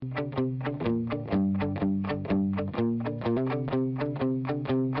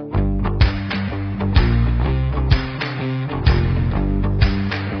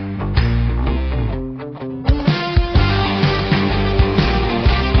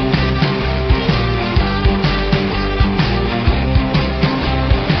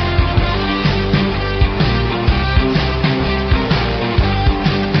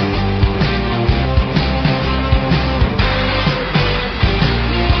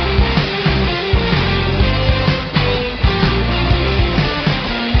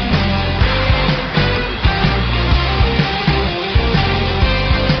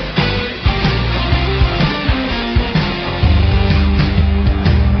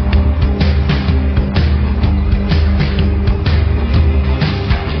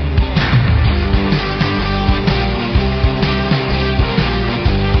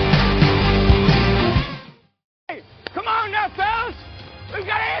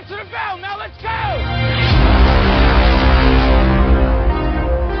answer the bell. Now let's go.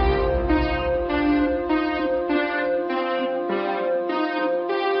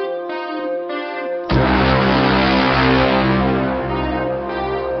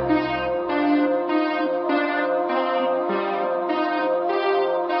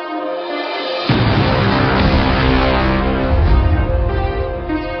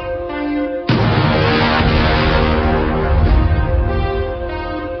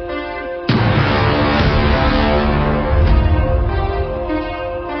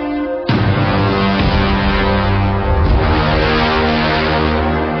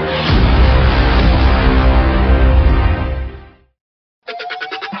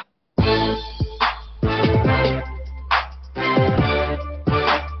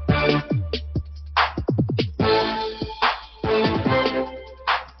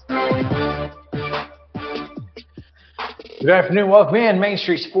 Good afternoon. Welcome in. Main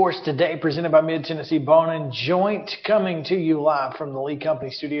Street Sports Today, presented by Mid-Tennessee Bone and Joint, coming to you live from the Lee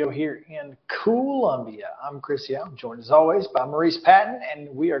Company studio here in Columbia. I'm Chris Yow. I'm joined as always by Maurice Patton, and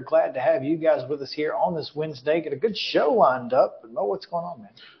we are glad to have you guys with us here on this Wednesday. Got a good show lined up. But Mo, what's going on,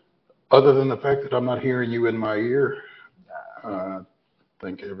 man? Other than the fact that I'm not hearing you in my ear, I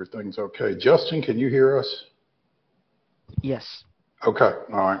think everything's okay. Justin, can you hear us? Yes. Okay.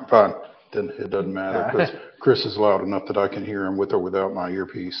 All right. Fine. Then it doesn't matter because Chris is loud enough that I can hear him with or without my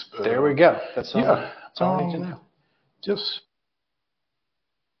earpiece. But, there we go. That's all, yeah, that's all I need to know. Just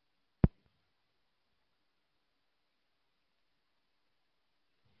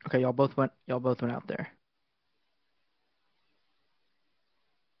okay. Y'all both went out there.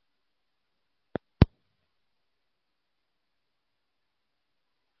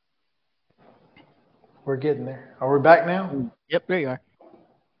 We're getting there. Are we back now? Yep, there you are.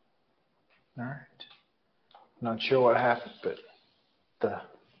 All right. Not sure what happened, but the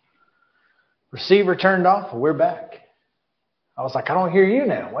receiver turned off, and we're back. I was like, I don't hear you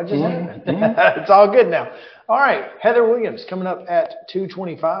now. What just happened? It's all good now. All right. Heather Williams coming up at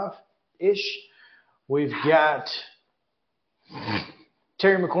 2:25-ish. We've got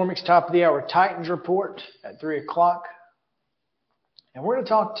Terry McCormick's top of the hour Titans report at 3 o'clock. And we're going to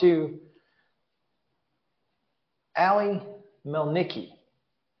talk to Allie Melnicki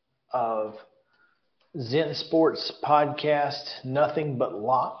of Zen Sports podcast, Nothing But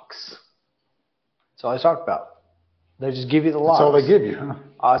Locks. That's all they talk about. They just give you the locks. That's all they give you, huh?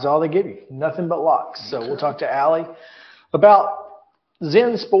 That's all they give you. Nothing but locks. So we'll talk to Allie about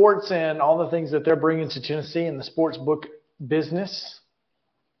Zen Sports and all the things that they're bringing to Tennessee in the sports book business.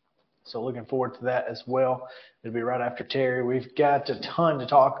 So looking forward to that as well. It'll be right after Terry. We've got a ton to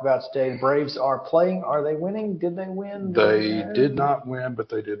talk about today. The Braves are playing. Are they winning? Did they win? They did not win, but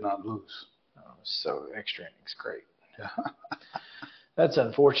they did not lose. Oh, so extra innings, great. Yeah. That's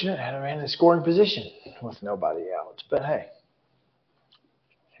unfortunate. Had a man in scoring position with nobody out. But hey,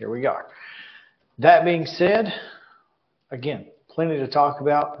 here we are. That being said, again, plenty to talk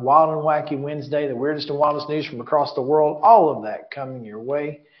about. Wild and Wacky Wednesday, the weirdest and wildest news from across the world. All of that coming your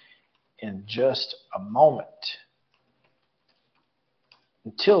way in just a moment.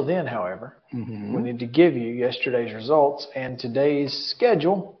 Until then, however, we need to give you yesterday's results and today's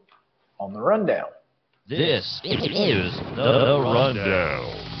schedule on the rundown. This is the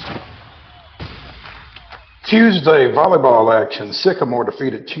Rundown. Tuesday, volleyball action. Sycamore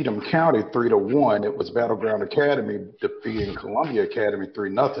defeated Cheatham County 3-1. It was Battleground Academy defeating Columbia Academy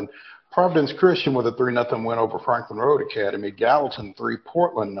 3-0. Providence Christian with a 3-0 win over Franklin Road Academy. Gallatin 3,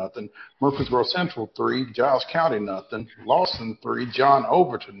 Portland 0. Murfreesboro Central 3, Giles County 0. Lawson 3, John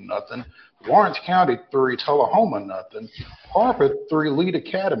Overton 0. Lawrence County 3, Tullahoma 0. Harpeth 3, Lead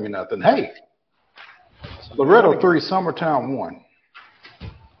Academy 0. Hey, Loretto 3, Summertown 1.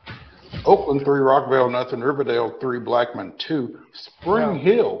 Oakland 3, Rockville 0. Riverdale 3, Blackman 2. Spring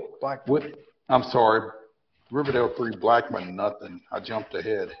Hill Riverdale 3, Blackman 0. I jumped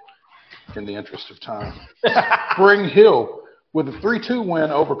ahead in the interest of time. Spring Hill with a 3-2 win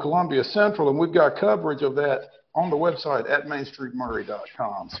over Columbia Central, and we've got coverage of that on the website at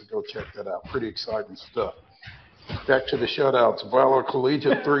mainstreetmurray.com, so go check that out. Pretty exciting stuff. Back to the shutouts. Valor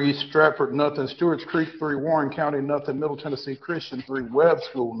Collegiate 3, Stratford 0, Stewart's Creek 3, Warren County 0, Middle Tennessee Christian 3, Webb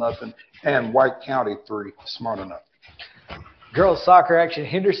School 0, and White County 3, Smyrna 0. Girls soccer action,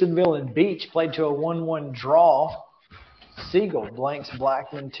 Hendersonville and Beach played to a 1-1 draw. Siegel blanks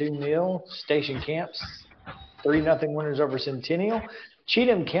Blackman 2-0. Station Camps 3-0 winners over Centennial.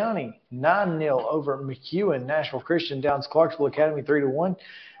 Cheatham County 9-0 over McEwen. Nashville Christian downs Clarksville Academy 3-1.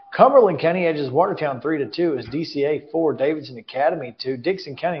 Cumberland County edges Watertown 3-2 as DCA 4, Davidson Academy 2.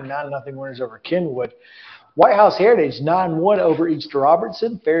 Dixon County 9-0 winners over Kenwood. White House Heritage 9-1 over East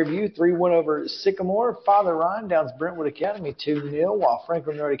Robertson. Fairview 3-1 over Sycamore. Father Ryan Downs Brentwood Academy 2-0, while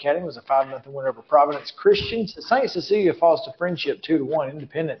Franklin Road Academy was a 5-0 win over Providence Christians. St. Cecilia falls to Friendship 2-1.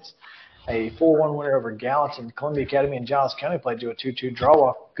 Independence a 4-1 winner over Gallatin. Columbia Academy and Giles County played to a 2-2 draw,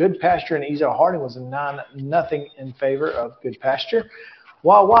 while Good Pasture and Ezo Harding was a 9-0 in favor of Good Pasture,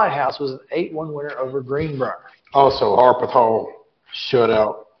 while White House was an 8-1 winner over Greenbrier. Also, Harpeth Hall shut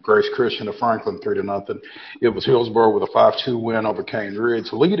out Grace Christian of Franklin 3-0. It was Hillsborough with a 5-2 win over Cane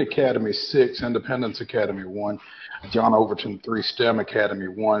Ridge. Lead Academy 6, Independence Academy 1, John Overton 3, STEM Academy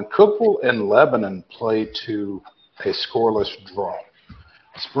 1. Cookville and Lebanon played to a scoreless draw.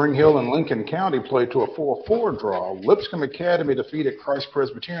 Spring Hill and Lincoln County played to a 4-4 draw. Lipscomb Academy defeated Christ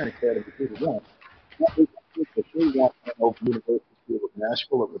Presbyterian Academy 2-1. 3-1 over University of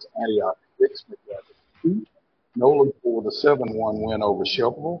Nashville. It was Antioch 6, McGregor 2. Nolan for the 7-1 win over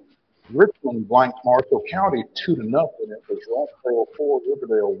Shelbyville. Richmond blanked Marshall County 2-0. It was Rockdale 4,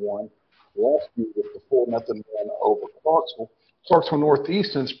 Riverdale 1. Rescue with the 4-0 win over Clarksville. Clarksville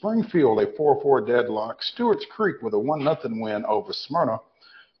Northeast and Springfield a 4-4 deadlock. Stewart's Creek with a 1-0 win over Smyrna.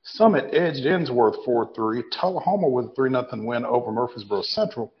 Summit edged Ensworth 4-3. Tullahoma with a 3-0 win over Murfreesboro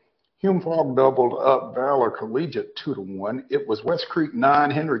Central. Hume Fogg doubled up Valor Collegiate 2-1. It was West Creek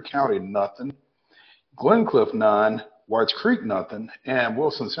 9, Henry County 0. Glencliff 9, Whites Creek 0, and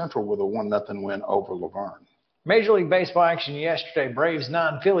Wilson Central with a 1-0 win over Laverne. Major League Baseball action yesterday. Braves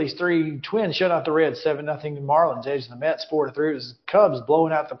 9, Phillies 3. Twins shut out the Reds 7-0. Marlins edged the Mets 4-3. It was Cubs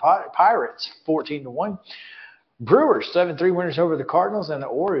blowing out the Pirates 14-1. Brewers 7-3 winners over the Cardinals, and the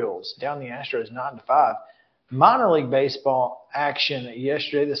Orioles down the Astros 9-5. Minor League Baseball action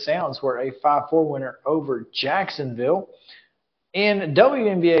yesterday. The Sounds were a 5-4 winner over Jacksonville. In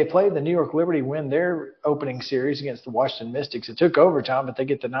WNBA play, the New York Liberty win their opening series against the Washington Mystics. It took overtime, but they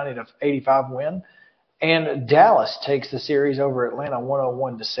get the 90-85 win. And Dallas takes the series over Atlanta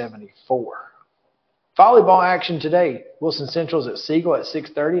 101-74. Volleyball action today. Wilson Central's at Siegel at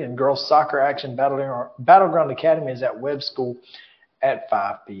 6:30, and girls soccer action. Battleground Academy is at Webb School at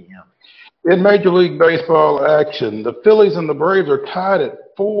 5 p.m. In Major League Baseball action, the Phillies and the Braves are tied at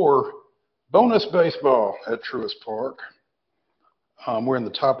 4. Bonus baseball at Truist Park. We're in the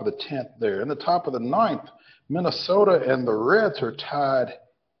top of the 10th there. In the top of the 9th, Minnesota and the Reds are tied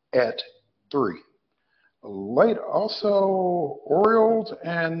at 3. Late also, Orioles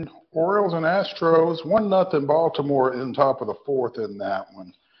and Astros, 1-0 Baltimore in top of the 4th in that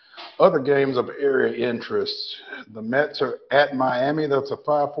one. Other games of area interest. The Mets are at Miami. That's a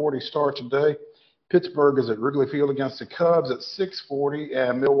 5:40 start today. Pittsburgh is at Wrigley Field against the Cubs at 6:40,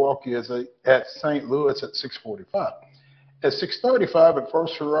 and Milwaukee is at St. Louis at 6:45. At 6:35 at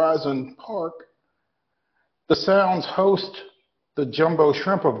First Horizon Park, the Sounds host the Jumbo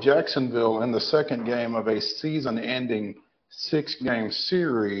Shrimp of Jacksonville in the second game of a season-ending 6-game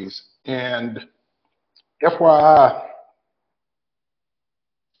series. And FYI,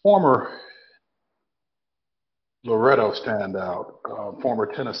 former Loretto standout, former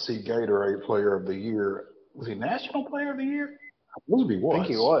Tennessee Gatorade Player of the Year. Was he National Player of the Year? I believe he was. I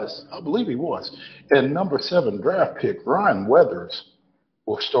think he was. I believe he was. And number 7 draft pick, Ryan Weathers,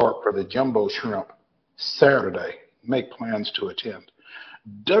 will start for the Jumbo Shrimp Saturday. Make plans to attend.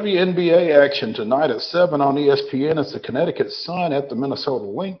 WNBA action tonight at 7 on ESPN. It's the Connecticut Sun at the Minnesota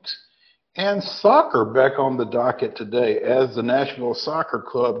Lynx. And soccer back on the docket today as the Nashville Soccer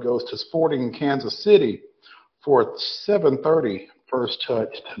Club goes to Sporting Kansas City for a 7:30 first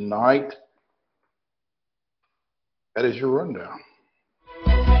touch tonight. That is your rundown.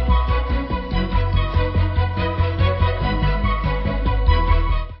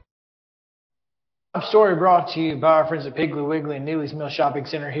 Story brought to you by our friends at Piggly Wiggly and Neely's Mill Shopping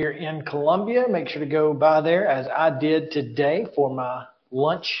Center here in Columbia. Make sure to go by there as I did today for my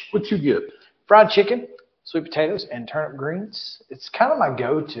lunch. What you get? Fried chicken, sweet potatoes, and turnip greens. It's kind of my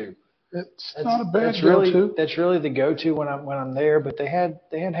go-to. It's not a bad go-to. Really, that's really the go-to when I'm there. But they had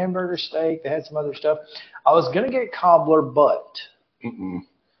hamburger steak. They had some other stuff. I was gonna get cobbler, but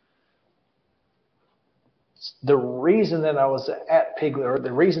the reason that I was at Piggly, or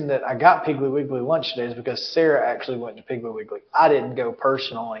the reason that I got Piggly Wiggly lunch today is because Sarah actually went to Piggly Wiggly. I didn't go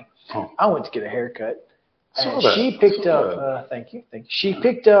personally. Oh. I went to get a haircut. And Saw she that. picked Saw up, that. thank you. She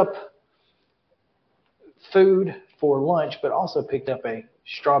picked up food for lunch, but also picked up a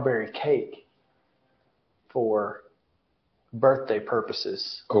strawberry cake for birthday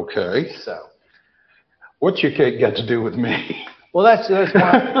purposes. Okay. So, What's your cake got to do with me? well, that's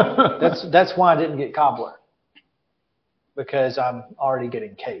why that's why I didn't get cobbler, because I'm already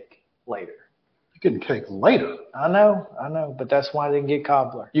getting cake later. You're getting cake later. I know, but that's why I didn't get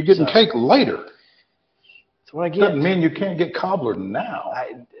cobbler. You're getting cake later. That's what I get. Doesn't mean you can't get cobbler now.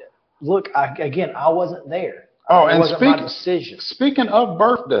 Look, I wasn't there. Oh, it and wasn't my decision. Speaking of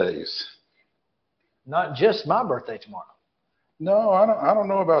birthdays, Not just my birthday tomorrow. no, I don't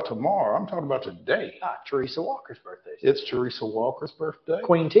know about tomorrow. I'm talking about today. Teresa Walker's birthday. It's Teresa Walker's birthday.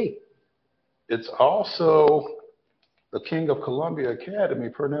 Queen T. It's also the King of Columbia Academy,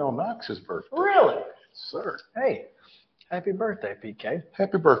 Pernell Knox's birthday. Really? Sir. Hey, happy birthday, PK.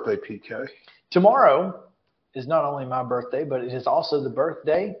 Happy birthday, PK. Tomorrow is not only my birthday, but it is also the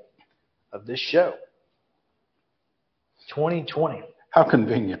birthday of this show. 2020. How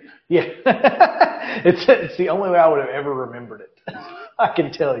convenient. Yeah. it's the only way I would have ever remembered it. I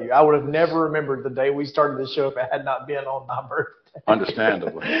can tell you. I would have never remembered the day we started the show if it had not been on my birthday.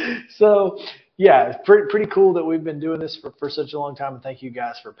 Understandably. So, yeah, it's pretty cool that we've been doing this for such a long time, and thank you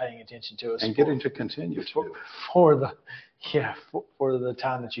guys for paying attention to us. And getting to continue to. For the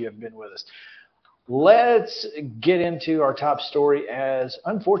time that you have been with us. Let's get into our top story as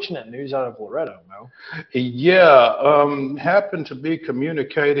unfortunate news out of Loretto, Mo. Yeah, happened to be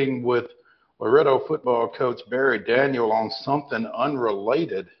communicating with Loretto football coach Barry Daniel on something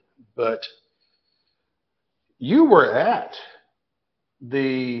unrelated, but you were at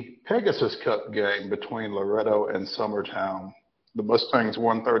the Pegasus Cup game between Loretto and Summertown. The Mustangs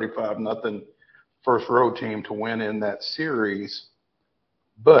won 35-0, first road team to win in that series,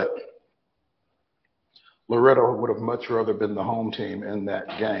 but Loretto would have much rather been the home team in that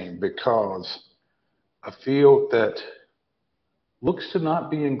game because a field that looks to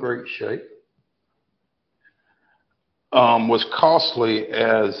not be in great shape was costly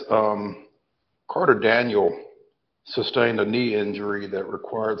as Carter Daniel sustained a knee injury that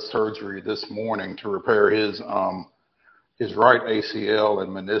required surgery this morning to repair his right ACL and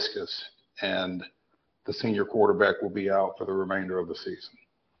meniscus, and the senior quarterback will be out for the remainder of the season.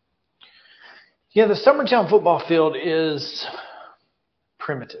 Yeah, the Summertown football field is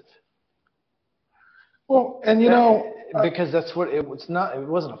primitive. Well, and because that's what it was not. It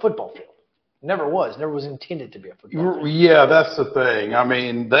wasn't a football field. Never was. Never was intended to be a football field. Yeah, that's the thing. I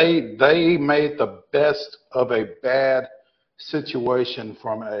mean, they made the best of a bad situation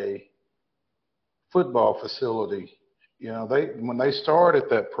from a football facility. When they started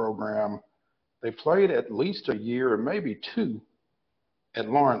that program, they played at least a year and maybe two at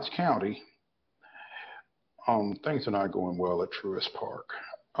Lawrence County. Things are not going well at Truist Park.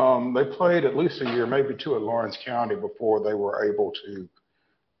 They played at least a year, maybe two at Lawrence County before they were able to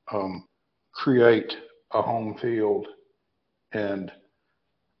create a home field. And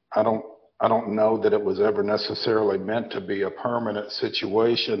I don't know that it was ever necessarily meant to be a permanent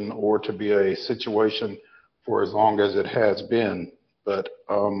situation or to be a situation for as long as it has been. But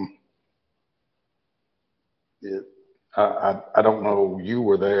I don't know. You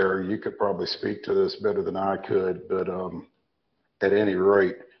were there. You could probably speak to this better than I could. But at any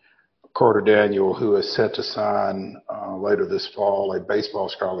rate, Carter Daniel, who is set to sign later this fall a baseball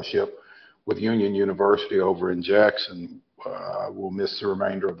scholarship with Union University over in Jackson, will miss the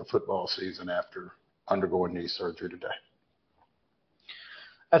remainder of the football season after undergoing knee surgery today.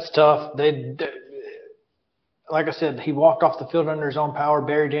 That's tough. Like I said, he walked off the field under his own power.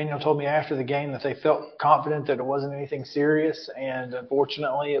 Barry Daniel told me after the game that they felt confident that it wasn't anything serious, and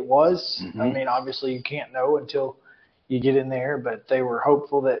unfortunately it was. Mm-hmm. I mean, obviously you can't know until you get in there, but they were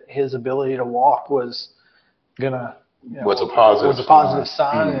hopeful that his ability to walk was going to was a positive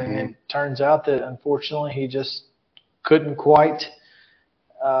sign. Mm-hmm. And it turns out that unfortunately he just couldn't quite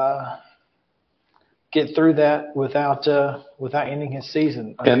get through that without ending his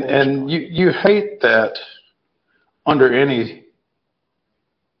season. And you hate that under any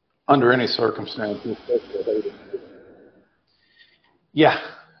circumstances. Yeah,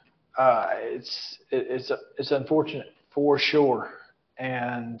 it's unfortunate for sure,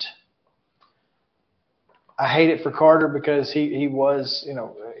 and I hate it for Carter because he was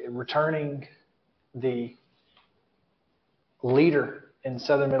returning the leader in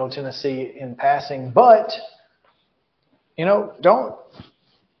Southern Middle Tennessee in passing, but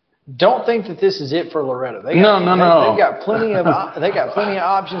don't think that this is it for Loretto. They got plenty of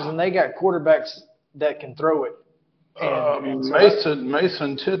options, and they got quarterbacks that can throw it.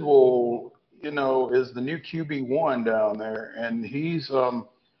 Mason Tidwell, is the new QB1 down there, and he's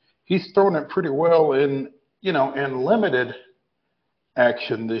thrown it pretty well in limited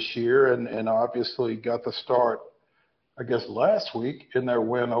action this year, and obviously got the start, I guess, last week in their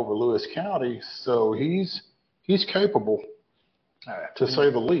win over Lewis County. So he's capable. To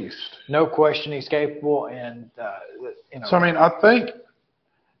say the least. No question he's capable. And, So, I mean, I think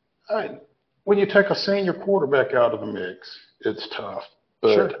when you take a senior quarterback out of the mix, it's tough.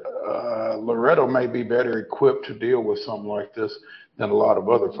 But Sure. Loretto may be better equipped to deal with something like this than a lot of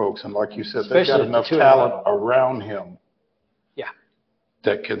other folks. And like you said, they've Especially got at the enough 2 talent level. around him Yeah.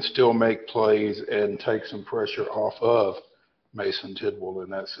 that can still make plays and take some pressure off of Mason Tidwell in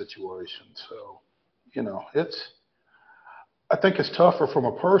that situation. So, you know, I think it's tougher from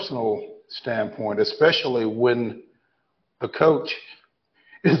a personal standpoint, especially when the coach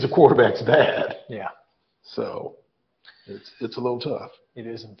is the quarterback's dad. Yeah. So it's a little tough. It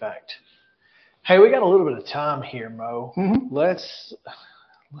is, in fact. Hey, we got a little bit of time here, Mo. Mm-hmm. Let's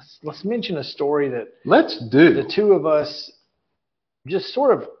mention a story that Let's do. the two of us just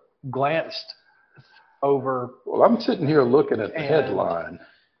sort of glanced over. Well, I'm sitting here looking at the And- headline.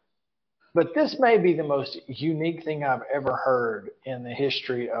 But this may be the most unique thing I've ever heard in the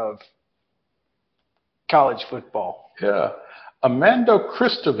history of college football. Yeah. Amanda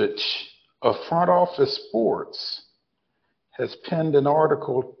Kristovich of Front Office Sports has penned an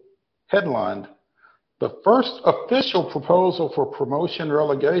article headlined, "The First Official Proposal for Promotion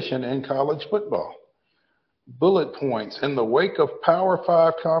Relegation in College Football." Bullet points: in the wake of Power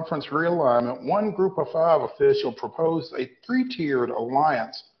 5 conference realignment, one Group of 5 official proposed a 3-tiered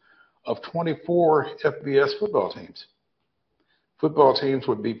alliance of 24 FBS football teams. Football teams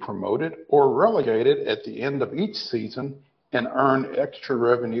would be promoted or relegated at the end of each season and earn extra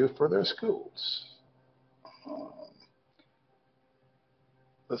revenue for their schools.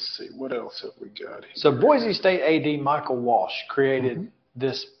 Let's see, what else have we got here? So Boise State AD Michael Walsh created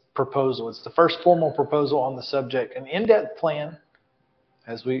this proposal. It's the first formal proposal on the subject, an in-depth plan,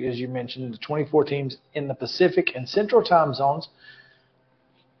 as you mentioned, the 24 teams in the Pacific and Central time zones.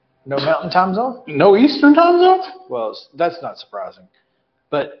 No Mountain time zone? No Eastern time zones? Well, that's not surprising.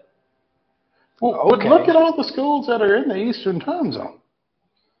 But Well, okay. But look at all the schools that are in the Eastern time zone.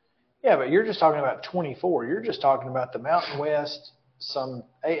 Yeah, but you're just talking about 24. You're just talking about the Mountain West, some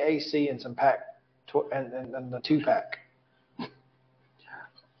AAC, and some Pac, and the 2-pack.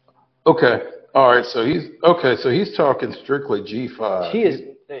 Okay. All right. So he's talking strictly G5.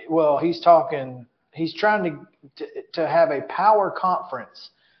 He's trying to have a power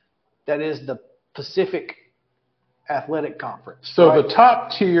conference that is the Pacific Athletic Conference. So right? the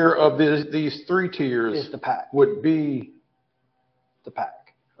top tier of these 3 tiers is the Pac. would be The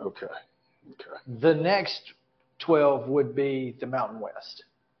Pac. okay. The next 12 would be the Mountain West.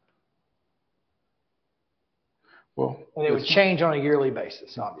 Well, And it would change on a yearly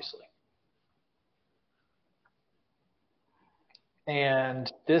basis, obviously.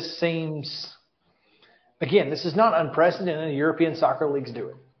 And this seems, again, this is not unprecedented. The European soccer leagues do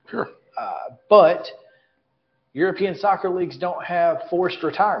it. Sure. But European soccer leagues don't have forced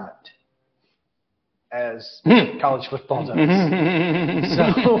retirement as college football does.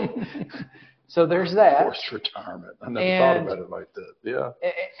 So there's that. Forced retirement. I never thought about it like that. Yeah.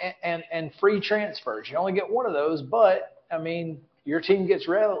 And free transfers. You only get one of those, but, I mean, your team gets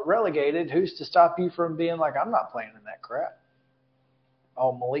relegated. Who's to stop you from being like, I'm not playing in that crap?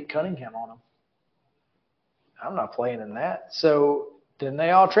 Oh, Malik Cunningham on them. I'm not playing in that. So then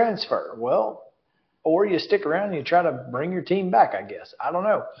they all transfer. Well, or you stick around and you try to bring your team back, I guess. I don't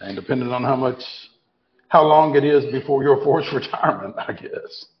know. And depending on how long it is before your forced retirement, I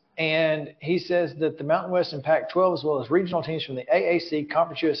guess. And he says that the Mountain West and Pac-12, as well as regional teams from the AAC,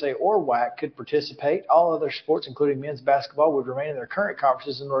 Conference USA, or WAC, could participate. All other sports, including men's basketball, would remain in their current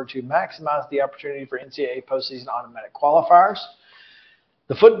conferences in order to maximize the opportunity for NCAA postseason automatic qualifiers.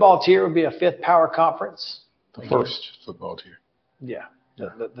 The football tier would be a 5th power conference. The first football tier. Yeah,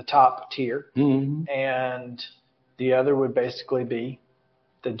 the top tier. Mm-hmm. And the other would basically be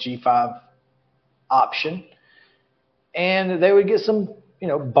the G5 option. And they would get some,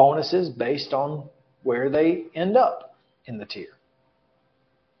 bonuses based on where they end up in the tier,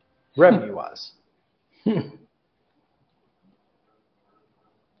 revenue-wise.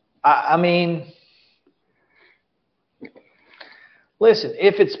 I mean, listen,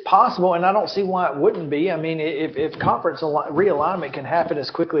 if it's possible, and I don't see why it wouldn't be. I mean, if conference realignment can happen as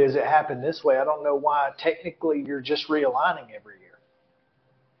quickly as it happened this way, I don't know why technically you're just realigning every year.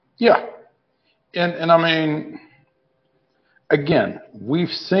 Yeah. And I mean, again, we've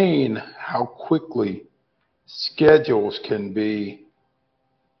seen how quickly schedules can be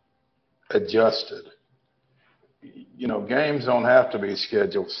adjusted. Games don't have to be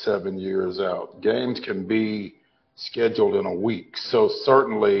scheduled 7 years out. Games can be scheduled in a week. So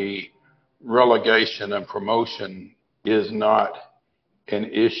certainly relegation and promotion is not an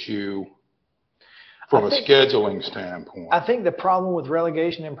issue from a scheduling standpoint. I think the problem with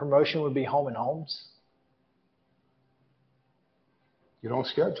relegation and promotion would be home and homes. You don't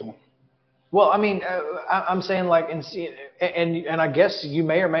schedule them. Well, I mean, I'm saying like, and I guess you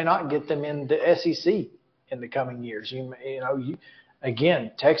may or may not get them in the SEC in the coming years.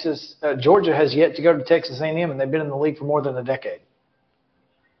 Again, Texas, Georgia has yet to go to Texas A&M, and they've been in the league for more than a decade.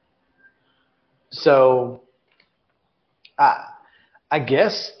 So, I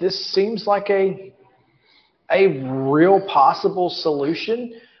guess this seems like a real possible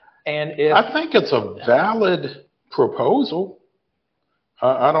solution. And I think it's a valid proposal.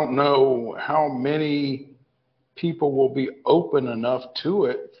 I don't know how many people will be open enough to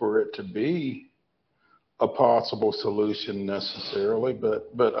it for it to be a possible solution necessarily,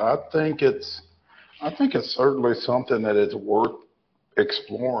 but I think it's certainly something that is worth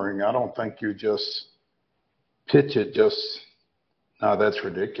exploring. I don't think you just pitch it no, that's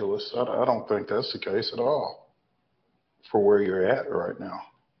ridiculous. I don't think that's the case at all for where you're at right now.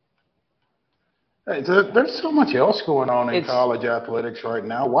 Hey, there's so much else going on in college athletics right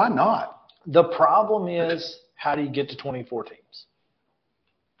now. Why not? The problem is, how do you get to 24 teams?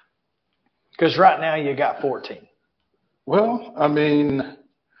 Because right now you got 14. Well, I mean,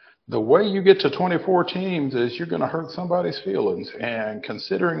 the way you get to 24 teams is you're going to hurt somebody's feelings. And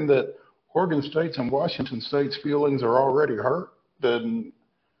considering that Oregon State's and Washington State's feelings are already hurt, then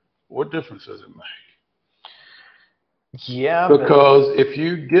what difference does it make? Yeah. Because if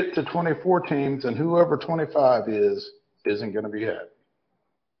you get to 24 teams, and whoever 25 isn't going to be happy.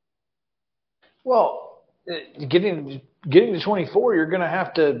 Well, getting to 24, you're going to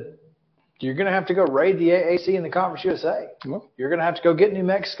have to go raid the AAC and the Conference USA. Well, you're going to have to go get New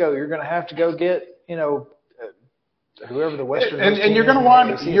Mexico. You're going to have to go get whoever the Western. And you're going to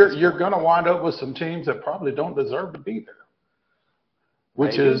wind up with some teams that probably don't deserve to be there,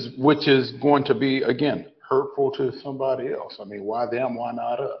 which is going to be, again, hurtful to somebody else. I mean, why them? Why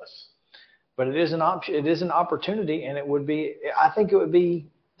not us? But it is an option. It is an opportunity, and it would be. I think it would be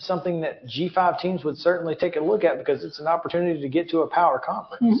something that G5 teams would certainly take a look at, because it's an opportunity to get to a power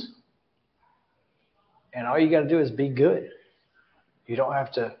conference. Mm-hmm. And all you got to do is be good. You don't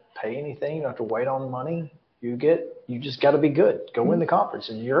have to pay anything. You don't have to wait on money. You just got to be good. Go win the conference,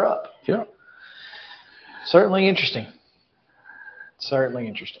 and you're up. Yeah. Certainly interesting. Certainly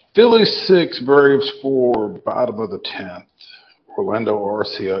interesting. Phillies 6, Braves 4, bottom of the 10th. Orlando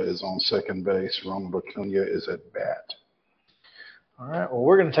Arcia is on second base. Ronald Acuna is at bat. All right. Well,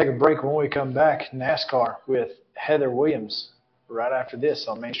 we're going to take a break. When we come back, NASCAR with Heather Williams right after this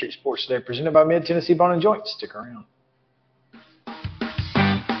on Main Street Sports Today, presented by Mid-Tennessee Bone and Joint. Stick around.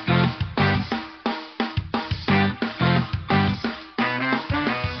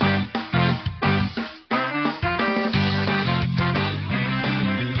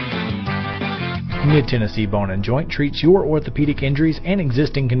 Mid-Tennessee Bone & Joint treats your orthopedic injuries and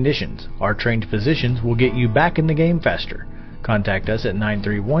existing conditions. Our trained physicians will get you back in the game faster. Contact us at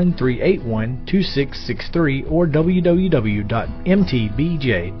 931-381-2663 or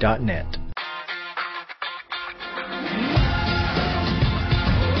www.mtbj.net.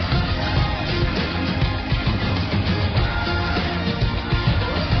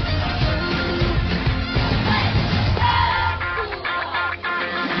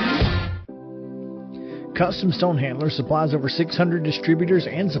 Custom Stone Handler supplies over 600 distributors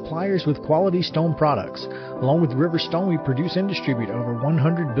and suppliers with quality stone products. Along with River Stone, we produce and distribute over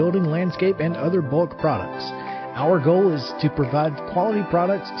 100 building, landscape, and other bulk products. Our goal is to provide quality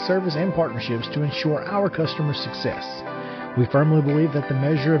products, service, and partnerships to ensure our customers' success. We firmly believe that the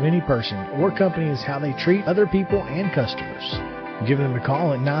measure of any person or company is how they treat other people and customers. Give them a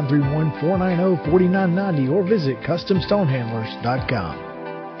call at 931-490-4990 or visit CustomStonehandlers.com.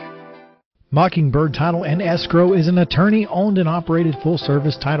 Mockingbird Title and Escrow is an attorney-owned and operated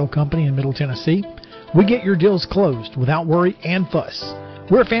full-service title company in Middle Tennessee. We get your deals closed without worry and fuss.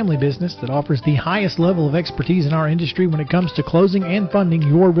 We're a family business that offers the highest level of expertise in our industry when it comes to closing and funding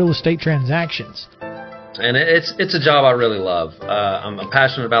your real estate transactions. And it's a job I really love. I'm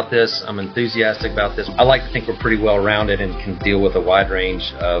passionate about this. I'm enthusiastic about this. I like to think we're pretty well-rounded and can deal with a wide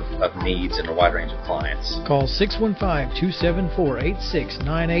range of needs and a wide range of clients. Call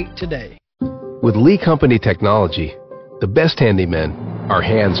 615-274-8698 today. With Lee Company technology, the best handymen are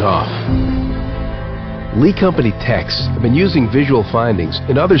hands-off. Lee Company techs have been using visual findings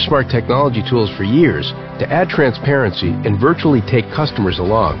and other smart technology tools for years to add transparency and virtually take customers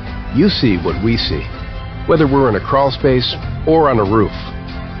along. You see what we see, whether we're in a crawl space or on a roof.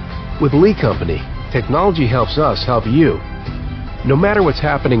 With Lee Company, technology helps us help you, no matter what's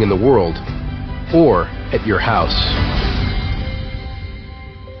happening in the world or at your house.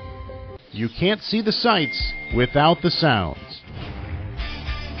 You can't see the sights without the sounds.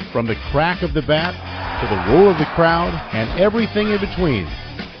 From the crack of the bat to the roar of the crowd and everything in between,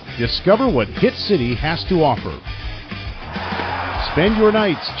 Discover what Hit City has to offer. Spend your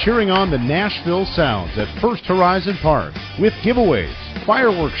nights cheering on the Nashville Sounds at First Horizon Park with giveaways,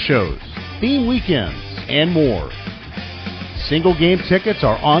 fireworks shows, theme weekends, and more. Single game tickets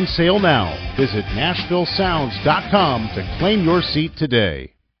are on sale now. Visit NashvilleSounds.com to claim your seat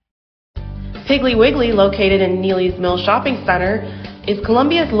today. Piggly Wiggly, located in Neely's Mill Shopping Center, is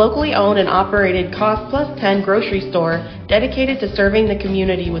Columbia's locally owned and operated Cost Plus 10 grocery store dedicated to serving the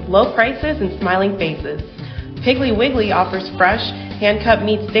community with low prices and smiling faces. Piggly Wiggly offers fresh, hand-cut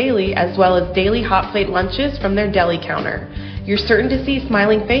meats daily as well as daily hot plate lunches from their deli counter. You're certain to see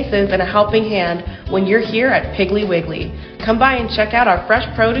smiling faces and a helping hand when you're here at Piggly Wiggly. Come by and check out our fresh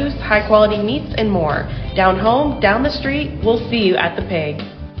produce, high-quality meats, and more. Down home, down the street, we'll see you at the Pig.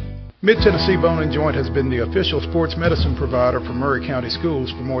 Mid-Tennessee Bone and Joint has been the official sports medicine provider for Maury County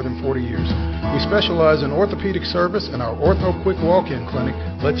Schools for more than 40 years. We specialize in orthopedic service, and our Ortho Quick Walk-In Clinic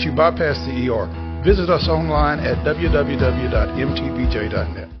lets you bypass the ER. Visit us online at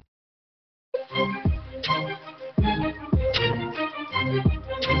www.mtbj.net.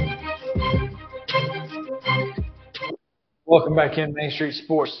 Welcome back in Main Street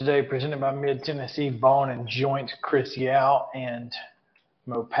Sports today, presented by Mid-Tennessee Bone and Joint. Chris Yao and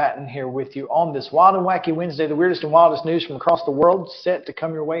Mo Patton here with you on this Wild and Wacky Wednesday. The weirdest and wildest news from across the world set to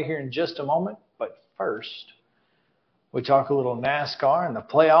come your way here in just a moment. But first, we talk a little NASCAR and the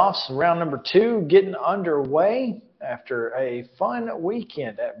playoffs. Round number 2 getting underway after a fun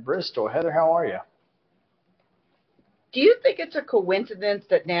weekend at Bristol. Heather, how are you? Do you think it's a coincidence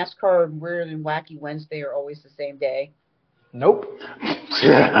that NASCAR and Weird and Wacky Wednesday are always the same day? Nope.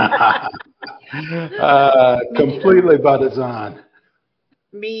 Completely by design.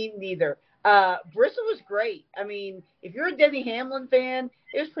 Me neither. Bristol was great. I mean, if you're a Denny Hamlin fan,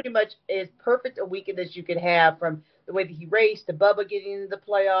 it was pretty much as perfect a weekend as you could have, from the way that he raced, to Bubba getting into the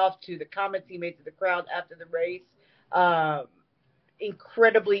playoffs, to the comments he made to the crowd after the race.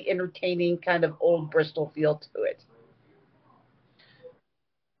 Incredibly entertaining, kind of old Bristol feel to it.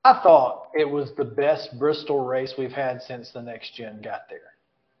 I thought it was the best Bristol race we've had since the next gen got there.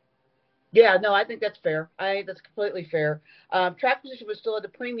 Yeah, no, I think that's fair. I think that's completely fair. Track position was still at a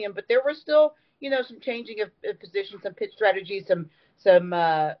premium, but there was still, some changing of positions, some pit strategies, some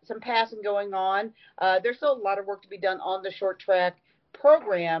passing going on. There's still a lot of work to be done on the short track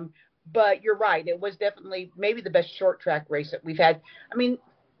program, but you're right. It was definitely maybe the best short track race that we've had. I mean,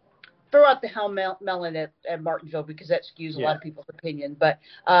 throw out the Hell Melon at Martinsville, because that skews a lot of people's opinion, but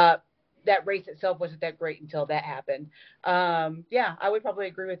that race itself wasn't that great until that happened. Yeah, I would probably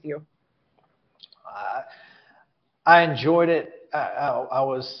agree with you. I enjoyed it. I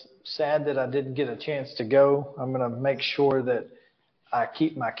was sad that I didn't get a chance to go. I'm going to make sure that I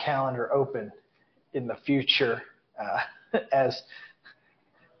keep my calendar open in the future, as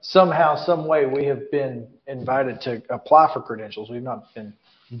somehow, some way, we have been invited to apply for credentials. We've not been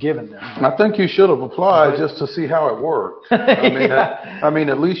given them. I think you should have applied just to see how it worked. I mean,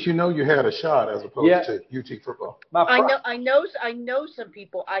 at least you had a shot as opposed to UT football. I know some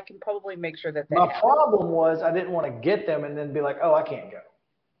people. I can probably make sure that my problem was I didn't want to get them and then be like, oh, I can't go,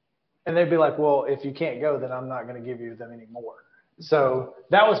 and they'd be like, well, if you can't go, then I'm not going to give you them anymore. So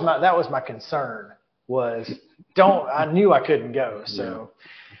that was my concern. I knew I couldn't go. So,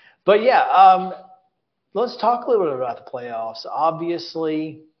 but yeah. Let's talk a little bit about the playoffs.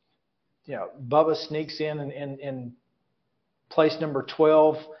 Obviously, Bubba sneaks in place number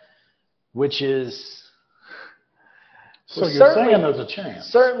 12, which is so you're saying there's a chance.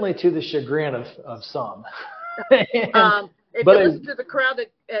 Certainly to the chagrin of some. If you listen to the crowd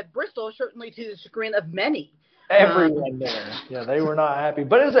at Bristol, certainly to the chagrin of many. Everyone there, they were not happy.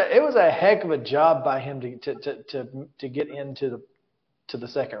 But it was a heck of a job by him to get into the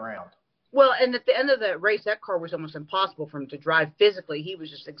second round. Well, and at the end of the race, that car was almost impossible for him to drive physically. He was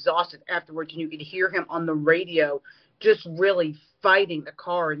just exhausted afterwards, and you could hear him on the radio just really fighting the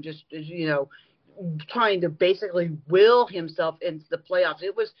car and just, trying to basically will himself into the playoffs.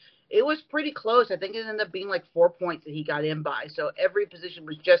 It was pretty close. I think it ended up being like 4 points that he got in by. So every position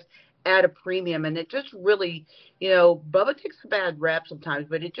was just at a premium, and it just really, Bubba takes a bad rap sometimes,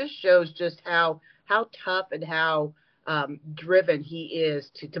 but it just shows just how tough and how driven he is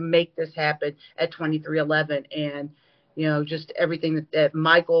to make this happen at 23-11, and just everything that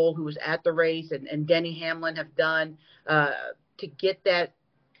Michael, who was at the race, and Denny Hamlin have done to get that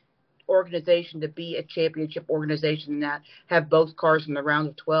organization to be a championship organization, and that have both cars in the round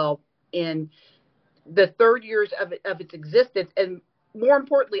of 12 in the third years of its existence. And more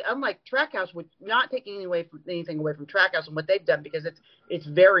importantly, unlike Trackhouse, which not taking anything away from Trackhouse and what they've done, because it's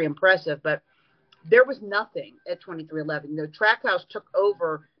very impressive, but there was nothing at 2311. Trackhouse took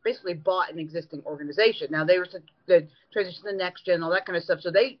over, basically bought an existing organization. Now they were the transition to the next gen, all that kind of stuff.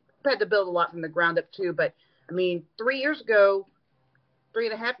 So they had to build a lot from the ground up too. But I mean, 3.5 years ago,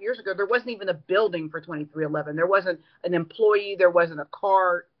 there wasn't even a building for 2311. There wasn't an employee. There wasn't a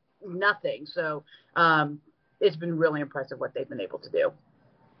car. Nothing. So it's been really impressive what they've been able to do.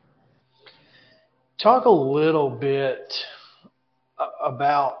 Talk a little bit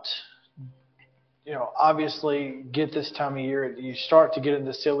about, obviously get this time of year, you start to get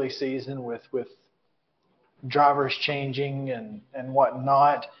into silly season with drivers changing and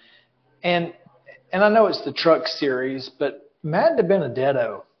whatnot. And I know it's the truck series, but Matt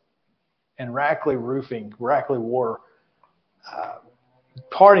DiBenedetto and Rackley War,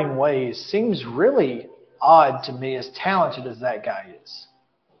 parting ways seems really odd to me, as talented as that guy is.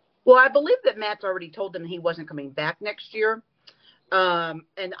 Well, I believe that Matt's already told them he wasn't coming back next year. And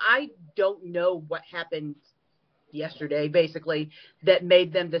I don't know what happened yesterday, basically, that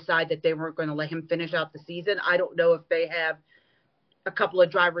made them decide that they weren't going to let him finish out the season. I don't know if they have a couple of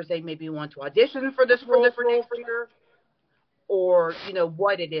drivers they maybe want to audition for this role for next year, or,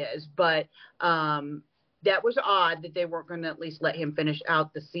 what it is. But that was odd that they weren't going to at least let him finish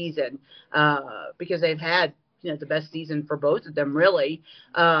out the season, because they've had, the best season for both of them, really.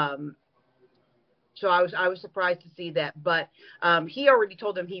 So I was surprised to see that. But he already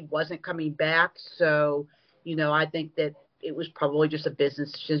told them he wasn't coming back. So, I think that it was probably just a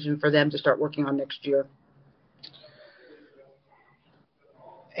business decision for them to start working on next year.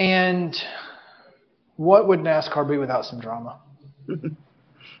 And what would NASCAR be without some drama?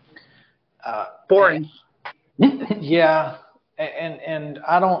 Boring. Yeah. And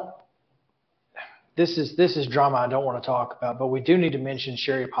I don't. This is drama I don't want to talk about, but we do need to mention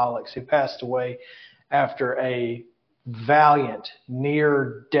Sherry Pollux, who passed away after a valiant,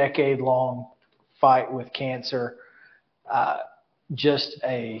 near decade-long fight with cancer. Just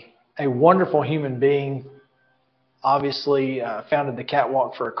a wonderful human being. Obviously, founded the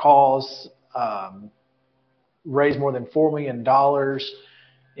Catwalk for a Cause, raised more than $4 million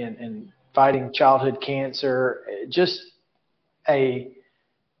in fighting childhood cancer. Just a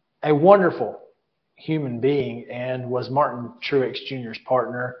wonderful human being, and was Martin Truex Jr.'s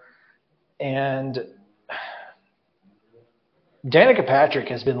partner. And Danica Patrick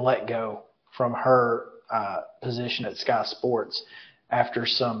has been let go from her position at Sky Sports after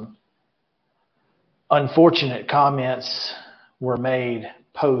some unfortunate comments were made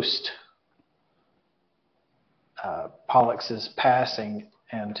post Pollux's passing.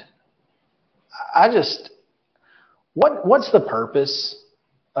 And I just, what's the purpose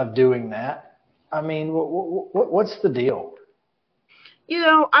of doing that? I mean, what's the deal?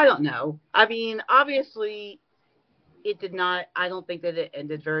 I don't know. I mean, obviously, it did not. I don't think that it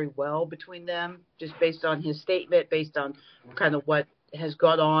ended very well between them, just based on his statement, based on kind of what has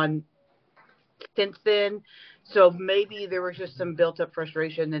gone on since then. So maybe there was just some built-up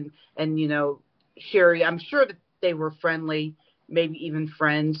frustration, and Sherry, I'm sure that they were friendly, maybe even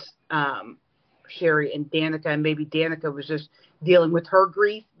friends, Sherry and Danica, and maybe Danica was just dealing with her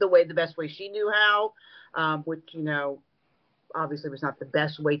grief the best way she knew how, which, obviously was not the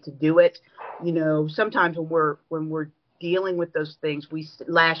best way to do it. Sometimes when we're dealing with those things, we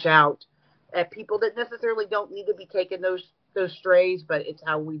lash out at people that necessarily don't need to be taking those strays, but it's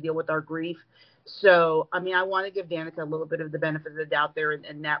how we deal with our grief. So, I mean, I want to give Danica a little bit of the benefit of the doubt there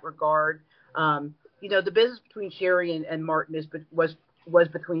in that regard. The business between Sherry and Martin was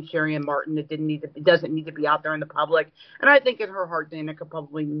between Sherry and Martin. It doesn't need to be out there in the public. And I think in her heart, Danica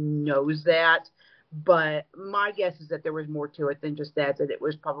probably knows that. But my guess is that there was more to it than just that it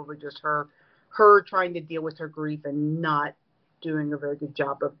was probably just her trying to deal with her grief and not doing a very good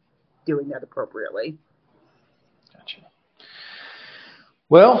job of doing that appropriately. Gotcha.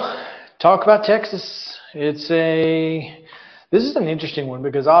 Well, talk about Texas. This is an interesting one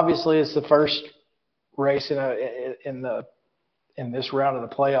because obviously it's the first race in this round of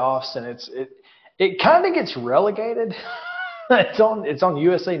the playoffs, and it kind of gets relegated. It's on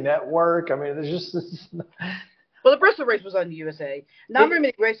USA Network. I mean, there's just this. Well, the Bristol race was on USA. Not very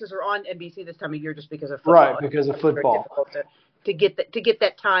many races are on NBC this time of year just because of football. Right, because of football. It's very difficult to get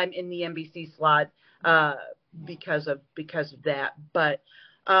that time in the NBC slot because of that. But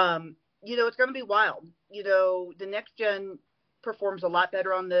it's going to be wild. The next gen performs a lot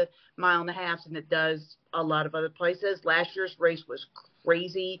better on the 1.5 miles than it does a lot of other places. Last year's race was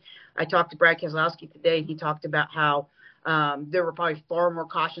crazy. I talked to Brad Keselowski today, and he talked about how there were probably far more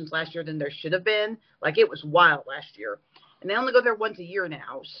cautions last year than there should have been. Like, it was wild last year. And they only go there once a year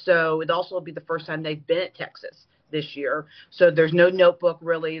now. So it also will be the first time they've been at Texas. this year. So there's no notebook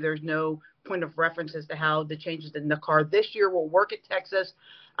really. There's no point of reference as to how the changes in the car this year will work at Texas.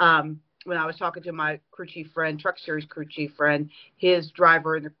 When I was talking to my crew chief friend, Truck Series crew chief friend, his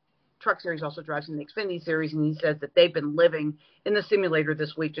driver in the Truck Series also drives in the Xfinity Series, and he says that they've been living in the simulator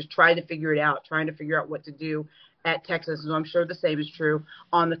this week, just trying to figure it out, trying to figure out what to do at Texas. And I'm sure the same is true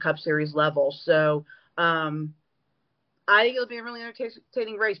on the Cup Series level. So I think it'll be a really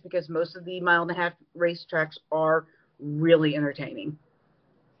entertaining race because most of the 1.5 mile racetracks are really entertaining.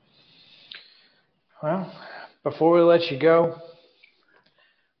 Well, before we let you go,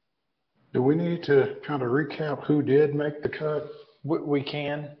 do we need to kind of recap who did make the cut? We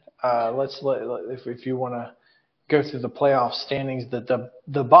can. If you want to go through the playoff standings,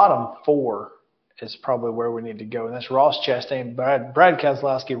 the bottom 4 is probably where we need to go, and that's Ross Chastain, Brad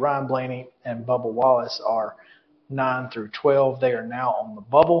Keselowski, Ryan Blaney, and Bubba Wallace are 9 through 12. They are now on the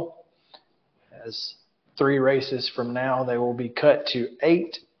bubble. As 3 races from now, they will be cut to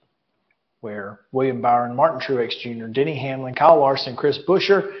 8, where William Byron, Martin Truex Jr., Denny Hamlin, Kyle Larson, Chris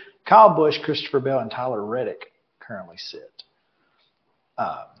Buescher, Kyle Busch, Christopher Bell, and Tyler Reddick currently sit.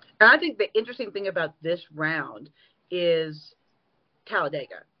 And I think the interesting thing about this round is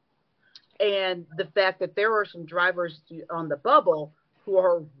Talladega. And the fact that there are some drivers on the bubble who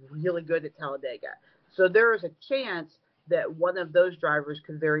are really good at Talladega. So there is a chance that one of those drivers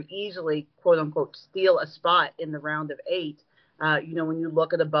could very easily, quote unquote, steal a spot in the round of 8. When you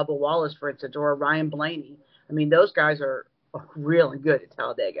look at a Bubba Wallace, for instance, or a Ryan Blaney, I mean, those guys are really good at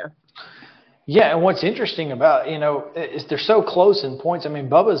Talladega. Yeah, and what's interesting about, is they're so close in points. I mean,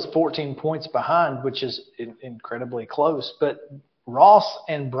 Bubba's 14 points behind, which is incredibly close, but Ross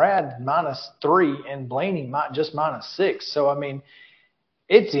and Brad -3 and Blaney just -6. So, I mean,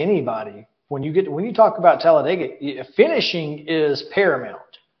 it's anybody. When you talk about Talladega, finishing is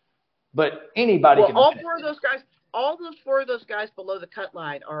paramount, but anybody can all finish. All those 4 of those guys below the cut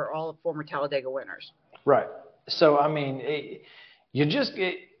line are all former Talladega winners. Right. So, I mean,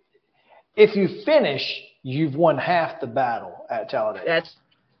 if you finish, you've won half the battle at Talladega.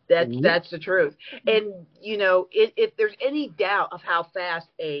 That's the truth. And, if there's any doubt of how fast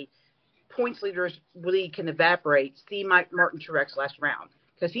a points leader's lead can evaporate, see Martin Truex last round.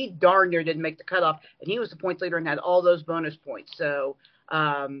 Because he darn near didn't make the cutoff, and he was the points leader and had all those bonus points. So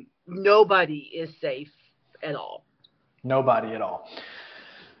nobody is safe at all. Nobody at all.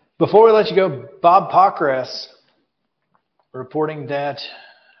 Before we let you go, Bob Pockrass reporting that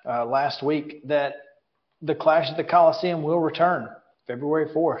last week that the Clash at the Coliseum will return February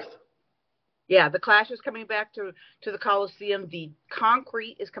 4th. Yeah, the Clash is coming back to the Coliseum. The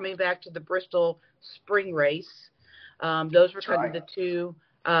Concrete is coming back to the Bristol Spring Race. Those were kind of the two.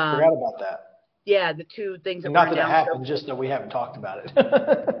 Forgot about that. Yeah, the 2 things that Not were that it announced. happened, just that we haven't talked about it.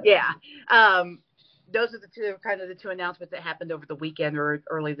 Yeah. Those are the 2 announcements that happened over the weekend or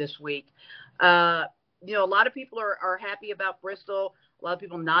early this week. A lot of people are happy about Bristol. A lot of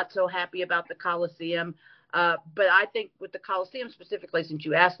people not so happy about the Coliseum. But I think with the Coliseum specifically, since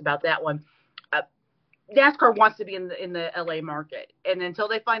you asked about that one, NASCAR wants to be in the LA market. And until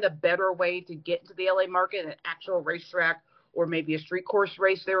they find a better way to get into the LA market, an actual racetrack or maybe a street course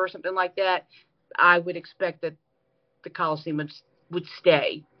race there or something like that, I would expect that the Coliseum would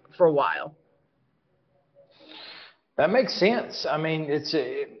stay for a while. That makes sense. I mean, it's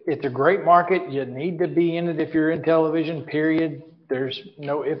a great market. You need to be in it if you're in television, period. There's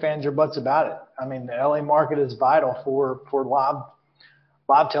no ifs, ands, or buts about it. I mean, the LA market is vital for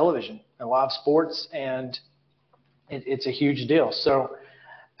live television and live sports, and it's a huge deal. So,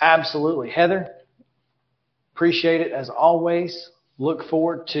 absolutely. Heather, appreciate it as always. Look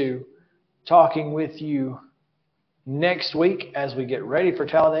forward to talking with you next week as we get ready for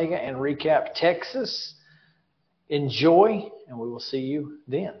Talladega and recap Texas. Enjoy, and we will see you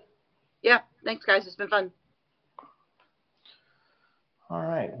then. Yeah, thanks, guys. It's been fun. All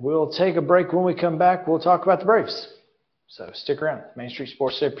right, we'll take a break. When we come back, we'll talk about the Braves. So stick around. Main Street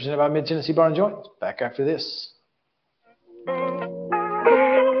Sports Today presented by Mid-Tennessee Bar & Joint. Back after this.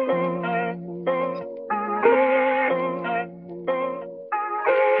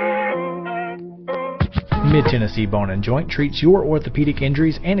 Mid-Tennessee Bone & Joint treats your orthopedic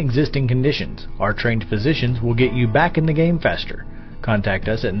injuries and existing conditions. Our trained physicians will get you back in the game faster. Contact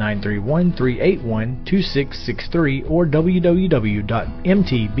us at 931-381-2663 or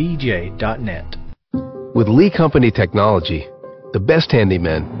www.mtbj.net. With Lee Company Technology, the best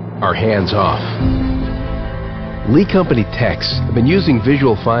handymen are hands-off. Lee Company techs have been using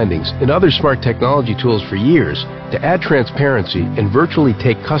visual findings and other smart technology tools for years to add transparency and virtually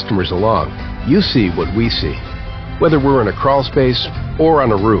take customers along. You see what we see, whether we're in a crawl space or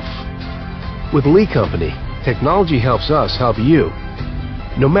on a roof. With Lee Company, technology helps us help you.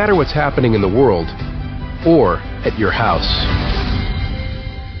 No matter what's happening in the world or at your house.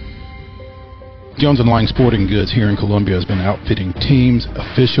 Jones & Lang Sporting Goods here in Columbia has been outfitting teams,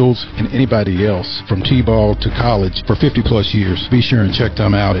 officials, and anybody else from T-ball to college for 50-plus years. Be sure and check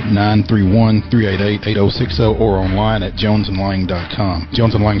them out at 931-388-8060 or online at jonesandlang.com.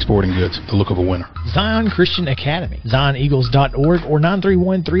 Jones & Lang Sporting Goods, the look of a winner. Zion Christian Academy, zioneagles.org or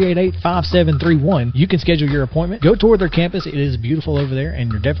 931-388-5731. You can schedule your appointment. Go tour their campus. It is beautiful over there, and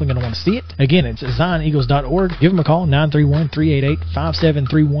you're definitely going to want to see it. Again, it's zioneagles.org. Give them a call,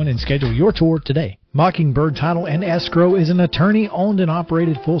 931-388-5731, and schedule your tour today. Mockingbird Title and Escrow is an attorney-owned and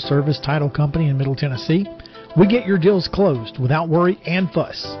operated full-service title company in Middle Tennessee. We get your deals closed without worry and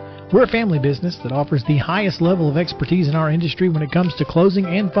fuss. We're a family business that offers the highest level of expertise in our industry when it comes to closing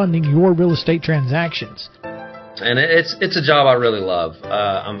and funding your real estate transactions. And it's a job I really love.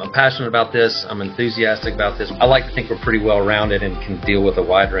 I'm passionate about this. I'm enthusiastic about this. I like to think we're pretty well rounded and can deal with a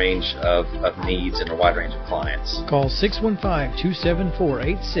wide range of needs and a wide range of clients. Call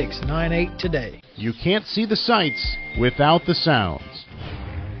 615-274-8698 today. You can't see the sights without the sounds.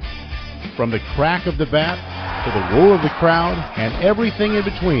 From the crack of the bat to the roar of the crowd and everything in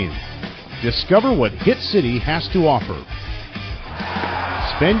between, discover what Hit City has to offer.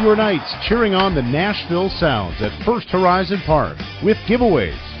 Spend your nights cheering on the Nashville Sounds at First Horizon Park with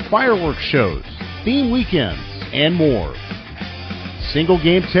giveaways, fireworks shows, theme weekends, and more. Single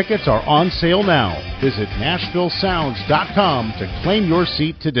game tickets are on sale now. Visit NashvilleSounds.com to claim your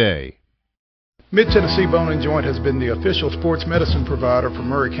seat today. Mid-Tennessee Bone & Joint has been the official sports medicine provider for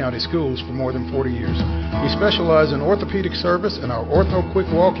Maury County Schools for more than 40 years. We specialize in orthopedic service, and our Ortho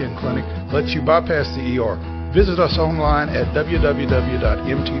Quick Walk-In Clinic lets you bypass the ER. Visit us online at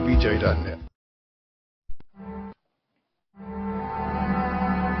www.mtbj.net.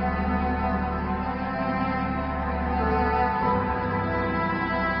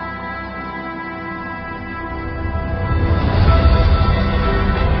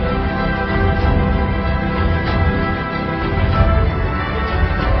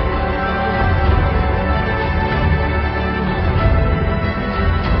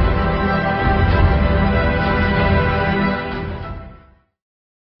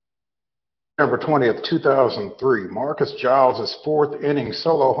 November 20th, 2003, Marcus Giles' fourth inning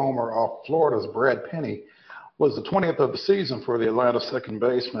solo homer off Florida's Brad Penny was the 20th of the season for the Atlanta second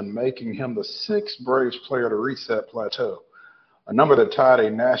baseman, making him the sixth Braves player to reach that plateau, a number that tied a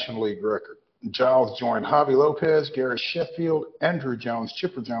National League record. Giles joined Javi Lopez, Gary Sheffield, Andrew Jones,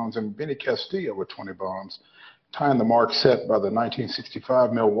 Chipper Jones, and Benny Castillo with 20 bombs, tying the mark set by the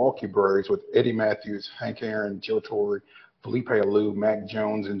 1965 Milwaukee Braves with Eddie Matthews, Hank Aaron, Joe Torre, Felipe Alou, Mac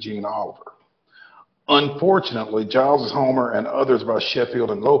Jones, and Gene Oliver. Unfortunately, Giles' homer and others by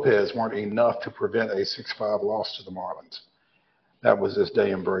Sheffield and Lopez weren't enough to prevent a 6-5 loss to the Marlins. That was this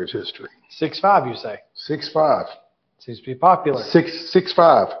day in Braves history. 6-5, you say? 6-5. Seems to be popular.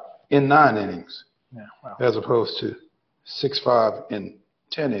 6-5 in 9 innings, Yeah, wow. as opposed to 6-5 in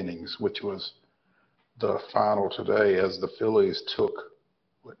 10 innings, which was the final today, as the Phillies took,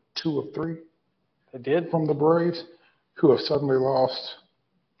 2 of 3? They did? From the Braves, who have suddenly lost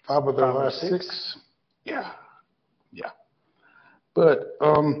 5 of their last 6. Yeah. But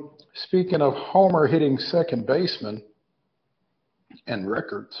speaking of homer hitting second baseman and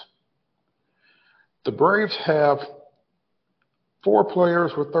records, the Braves have 4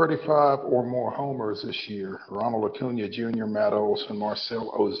 players with 35 or more homers this year: Ronald Acuna Jr., Matt Olson,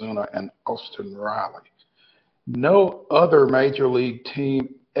 Marcell Ozuna, and Austin Riley. No other major league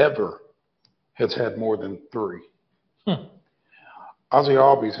team ever has had more than 3. Ozzie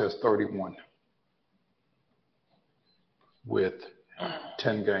Albies has 31 with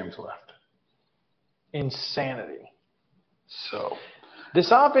 10 games left. Insanity. So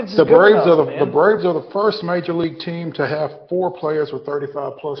this offense is the good Braves enough, are man. the Braves are the first major league team to have 4 players with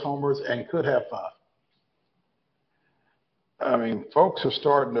 35 plus homers and could have 5. I mean, folks are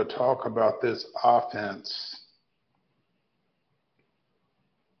starting to talk about this offense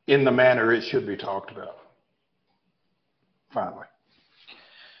in the manner it should be talked about. Finally.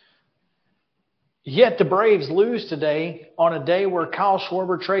 Yet the Braves lose today on a day where Kyle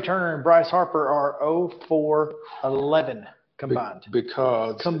Schwarber, Trey Turner, and Bryce Harper are 0-for-11 combined.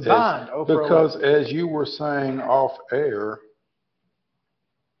 Because as you were saying off air,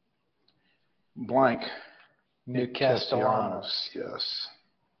 blank Nick Castellanos. Yes.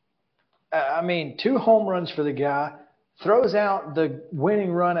 I mean, 2 home runs for the guy, throws out the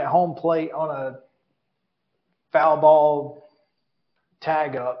winning run at home plate on a foul ball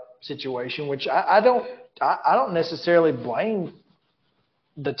tag up situation, which I don't necessarily blame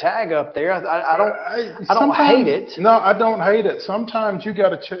the tag up there. I don't hate it. No, I don't hate it. Sometimes you got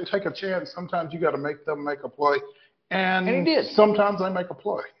to take a chance. Sometimes you got to make them make a play, and he did. Sometimes they make a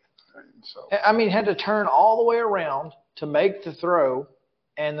play. So I mean, had to turn all the way around to make the throw,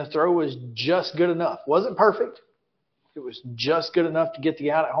 and the throw was just good enough. Wasn't perfect. It was just good enough to get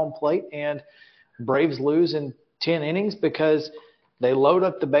the out at home plate, and Braves lose in 10 innings because they load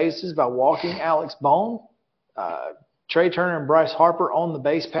up the bases by walking Alex Bone, Trey Turner and Bryce Harper on the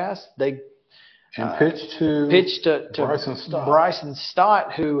base pass. They pitched to Bryson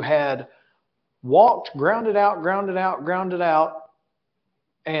Stott, who had walked, grounded out,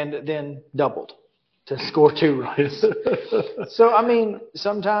 and then doubled to score 2 runs. So, I mean,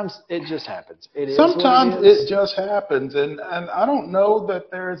 sometimes it just happens. Sometimes it just happens, and I don't know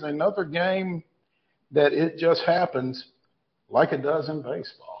that there is another game that it just happens like it does in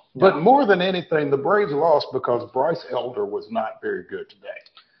baseball. No. But more than anything, the Braves lost because Bryce Elder was not very good today.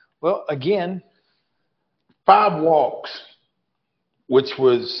 Well, again, 5 walks, which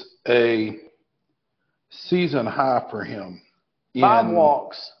was a season high for him. 5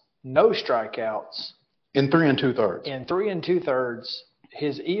 walks, no strikeouts. In 3 2/3. In 3 2/3,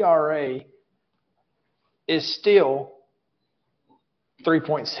 his ERA is still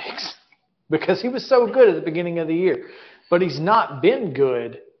 3.6 because he was so good at the beginning of the year. But he's not been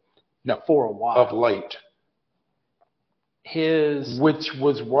good for a while. Of late. Which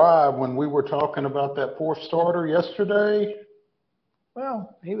was why when we were talking about that 4th starter yesterday.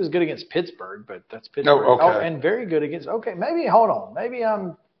 Well, he was good against Pittsburgh, but that's Pittsburgh. Oh, okay. And very good against – okay, hold on. Maybe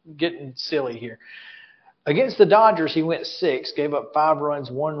I'm getting silly here. Against the Dodgers, he went 6, gave up 5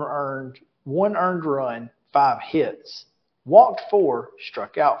 runs, 1 earned run, 5 hits. Walked 4,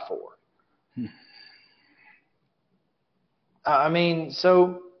 struck out 4. I mean,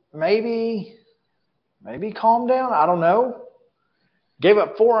 so maybe calm down. I don't know. Gave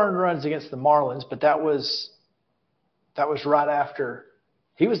up 4 earned runs against the Marlins, but that was right after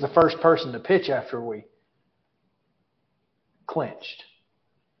he was the first person to pitch after we clinched.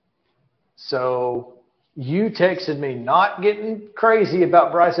 So you texted me not getting crazy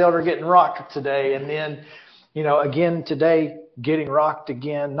about Bryce Elder getting rocked today, and then, again today getting rocked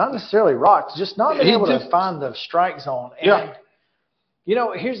again. Not necessarily rocked, just not being able to find the strike zone. And,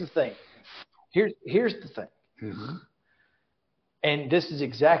 here's the thing. Here's the thing. Mm-hmm. And this is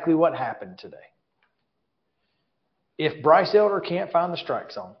exactly what happened today. If Bryce Elder can't find the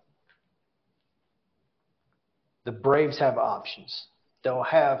strike zone, the Braves have options. They'll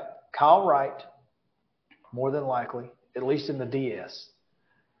have Kyle Wright, more than likely, at least in the DS,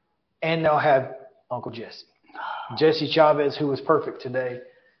 and they'll have Uncle Jesse. Jesse Chavez, who was perfect today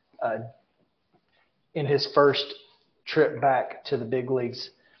in his first trip back to the big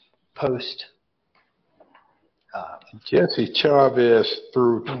leagues post. Jesse Chavez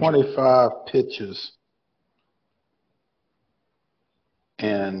threw 25 pitches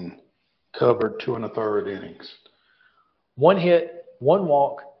and covered 2 1/3 innings. 1 hit, 1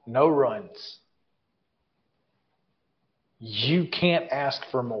 walk, no runs. You can't ask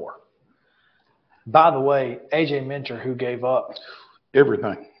for more. By the way, AJ Minter, who gave up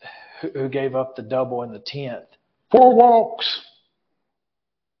everything, who gave up the double in the 10th. 4 walks.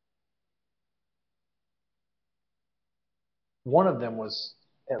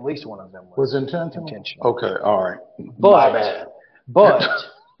 At least one of them was intentional. Okay, all right. But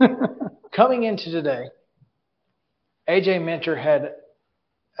coming into today, AJ Minter had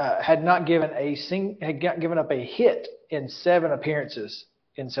given up a hit in 7 appearances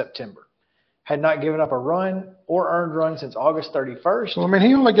in September. Had not given up a run or earned run since August 31st. Well, I mean,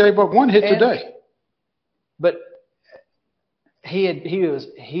 he only gave up 1 hit today. But he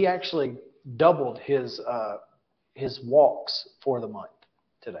actually doubled his walks for the month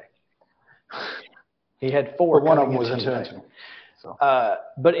today. He had 4. But one of them was intentional. So.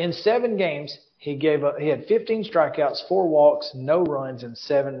 But in 7 games, he had 15 strikeouts, 4 walks, no runs, and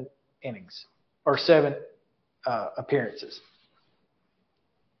 7 innings or 7 appearances.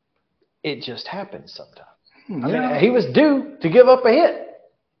 It just happens sometimes. Yeah. I mean, he was due to give up a hit.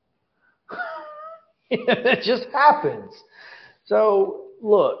 It just happens. So,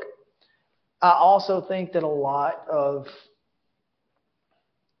 look, I also think that a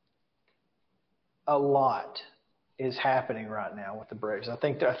lot is happening right now with the Braves. I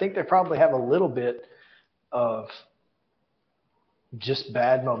think they probably have a little bit of just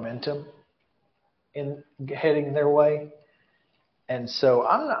bad momentum in heading their way. And so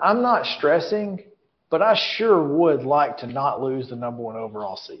I'm not stressing, but I sure would like to not lose the number 1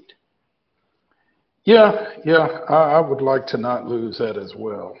 overall seed. Yeah, I would like to not lose that as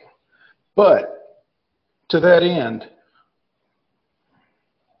well. But to that end,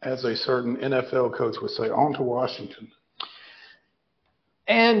 As a certain NFL coach would say, on to Washington.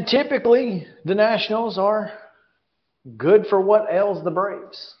 And typically, the Nationals are good for what ails the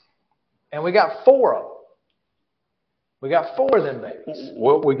Braves. And we got 4 of them. We got 4 of them babies.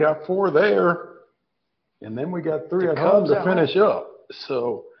 Well, we got 4 there, and then we got 3 at home to finish up.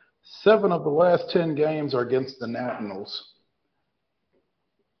 So 7 of the last 10 games are against the Nationals.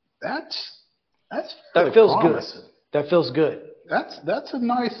 That feels promising. Good. That feels good. That's a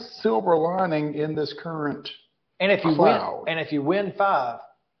nice silver lining in this current and if you cloud. If you win 5,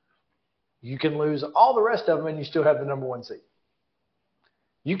 you can lose all the rest of them, and you still have the number 1 seed.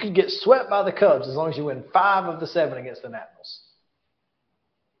 You could get swept by the Cubs as long as you win 5 of the 7 against the Nationals.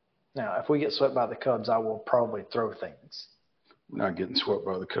 Now, if we get swept by the Cubs, I will probably throw things. We're not getting swept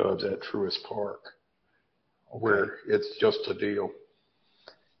by the Cubs at Truist Park, where it's just a deal.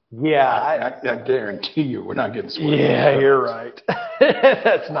 Yeah, I guarantee you, we're not getting swept. Yeah, you're right.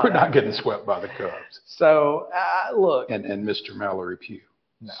 That's not. We're not getting swept by the Cubs. So look, and Mr. Mallory Pugh.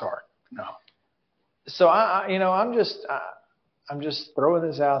 No. Sorry, no. So I'm just throwing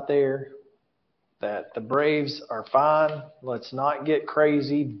this out there that the Braves are fine. Let's not get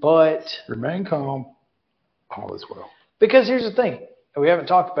crazy, but remain calm. All is well. Because here's the thing, and we haven't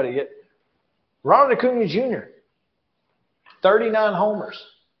talked about it yet. Ronald Acuna Jr., 39 homers,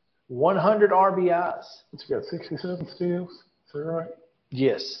 100 RBIs. He's got 67 steals. Is that right?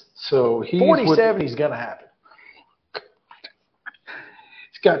 Yes. So he's 47 is going to happen. He's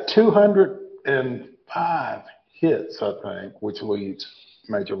got 205 hits, I think, which leads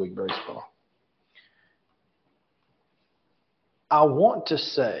Major League Baseball. I want to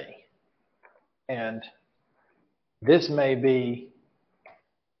say, and this may be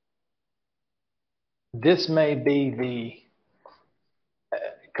the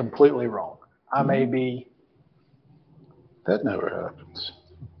completely wrong. I may be. That never happens.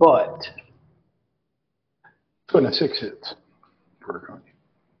 But 26 hits per game.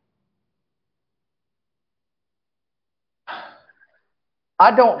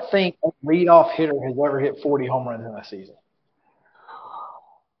 I don't think a leadoff hitter has ever hit 40 home runs in a season.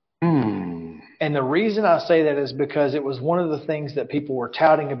 And the reason I say that is because it was one of the things that people were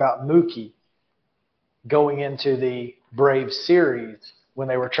touting about Mookie going into the Braves series when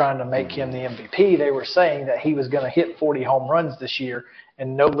they were trying to make him the MVP. They were saying that he was going to hit 40 home runs this year,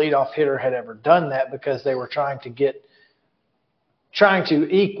 and no leadoff hitter had ever done that because they were trying to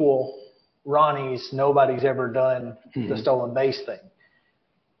equal Ronnie's nobody's ever done the stolen base thing.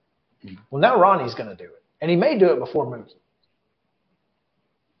 Well, now Ronnie's going to do it, and he may do it before Mookie.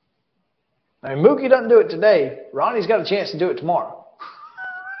 I mean, Mookie doesn't do it today. Ronnie's got a chance to do it tomorrow.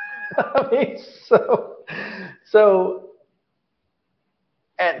 I mean, so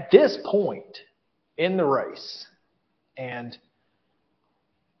at this point in the race, and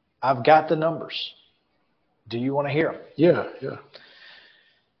I've got the numbers. Do you want to hear them? Yeah.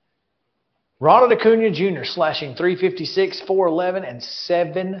 Ronald Acuna Jr. slashing 356, 411, and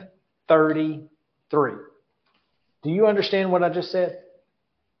 733. Do you understand what I just said?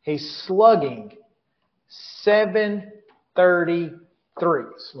 He's slugging 733.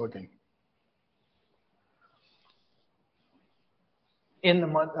 Slugging. In the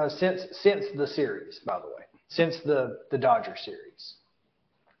month since the series, by the way, since the Dodger series.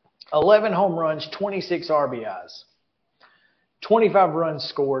 11 home runs, 26 RBIs, 25 runs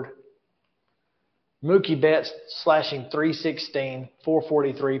scored. Mookie Betts slashing 316,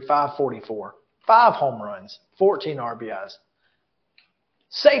 443, 544, 5 home runs, 14 RBIs.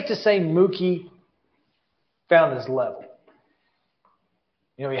 Safe to say Mookie found his level.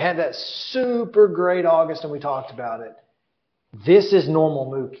 You know, he had that super great August, and we talked about it. This is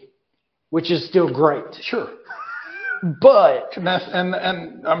normal Mookie, which is still great. Sure. But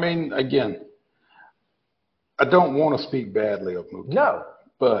and I mean, again, I don't want to speak badly of Mookie. No.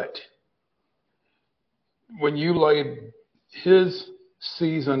 But when you laid his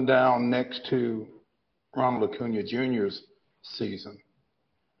season down next to Ronald Acuna Jr.'s season,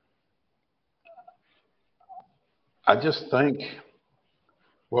 I just think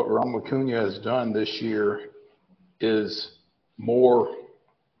what Ronald Acuna has done this year is more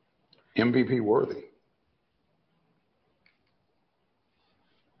MVP worthy.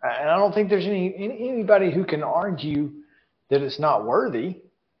 And I don't think there's anybody who can argue that it's not worthy.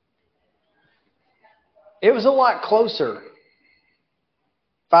 It was a lot closer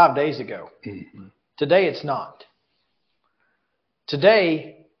 5 days ago. Mm-hmm. Today it's not.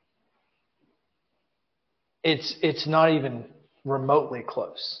 Today it's not even remotely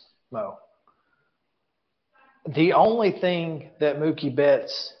close, Mo. The only thing that Mookie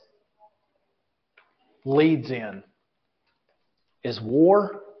Betts leads in is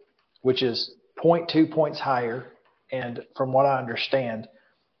WAR which is 0.2 points higher. And from what I understand,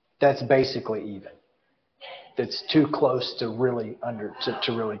 that's basically even. That's too close to really to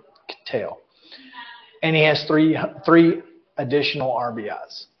really tell. And he has three additional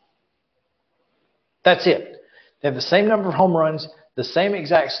RBIs. That's it. They have the same number of home runs, the same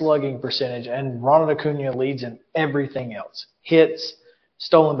exact slugging percentage, and Ronald Acuna leads in everything else. Hits,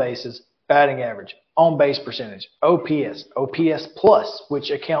 stolen bases, batting average, on base percentage, OPS, OPS plus,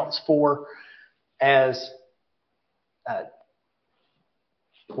 which accounts for as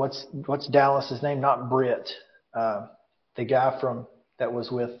what's Dallas's name? Not Britt, the guy that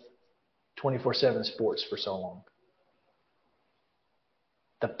was with 24/7 Sports for so long.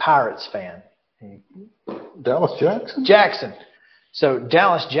 The Pirates fan. Dallas Jackson? Jackson. So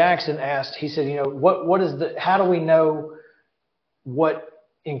Dallas Jackson asked, he said, how do we know what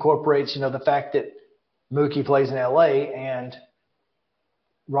incorporates, the fact that Mookie plays in LA and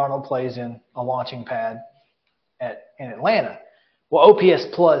Ronald plays in a launching pad in Atlanta? Well, OPS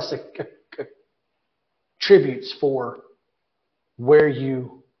plus attributes for where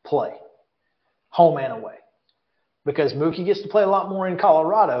you play, home and away. Because Mookie gets to play a lot more in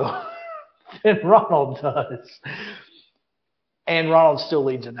Colorado than Ronald does. And Ronald still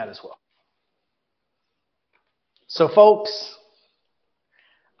leads in that as well. So, folks,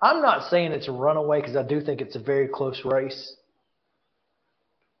 I'm not saying it's a runaway because I do think it's a very close race.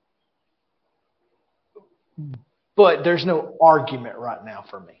 But there's no argument right now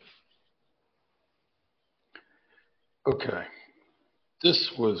for me. Okay.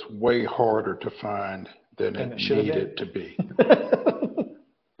 This was way harder to find than it needed to be.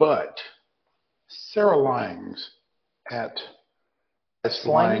 But Sarah Langs at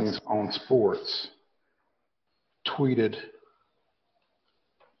Langs on Sports tweeted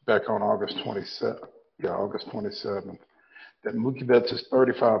back on August 27th, that Mookie Betts'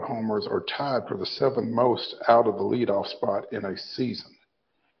 35 homers are tied for the seventh most out of the leadoff spot in a season,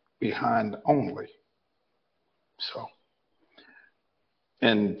 behind only. So,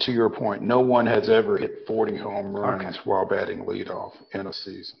 and to your point, no one has ever hit 40 home runs while batting leadoff in a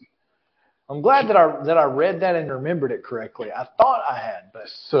season. I'm glad that I read that and remembered it correctly. I thought I had, but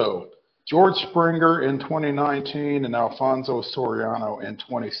so George Springer in 2019 and Alfonso Soriano in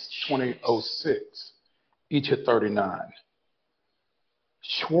 2006 each hit 39.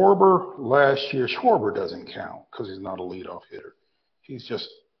 Schwarber last year, Schwarber doesn't count because he's not a leadoff hitter. He's just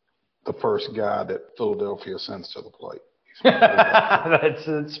the first guy that Philadelphia sends to the plate.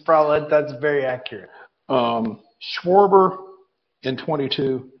 That's very accurate. Schwarber in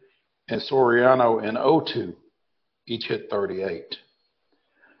 22 and Soriano in 02 each hit 38.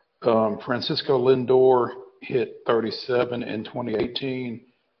 Francisco Lindor hit 37 in 2018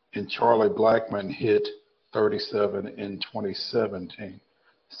 and Charlie Blackmon hit 37 in 2017.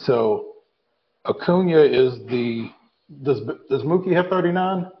 So Acuna is does Mookie have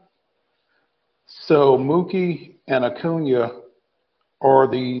 39? So Mookie and Acuna are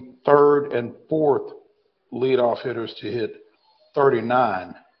the third and fourth leadoff hitters to hit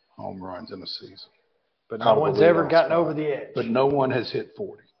 39 home runs in a season. But no one's ever gotten over the edge. But no one has hit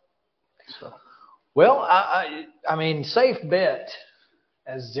 40. So, well, I mean, safe bet,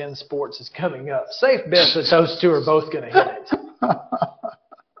 as Zen Sports is coming up, safe bet that those two are both going to hit it.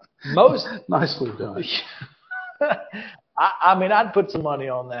 Nicely done. I mean, I'd put some money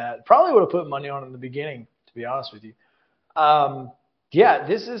on that. Probably would have put money on it in the beginning, to be honest with you. Yeah,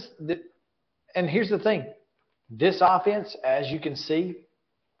 this is and here's the thing. This offense, as you can see,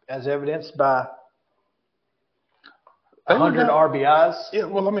 as evidenced by 100 RBIs. Yeah,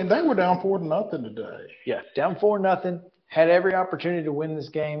 well, I mean, they were down 4-0 today. Yeah, down 4-0. Had every opportunity to win this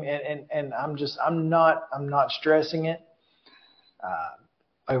game, and I'm not stressing it.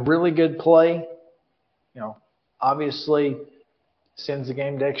 A really good play, obviously sends the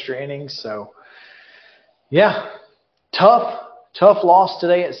game to extra innings. So, yeah, tough loss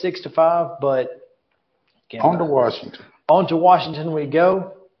today at 6-5, but again, on to Washington. On to Washington we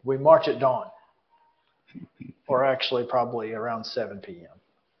go. We march at dawn, or actually probably around 7 p.m.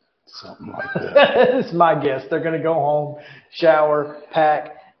 Something like that. That's my guess. They're going to go home, shower,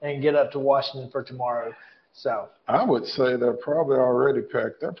 pack, and get up to Washington for tomorrow. So I would say they're probably already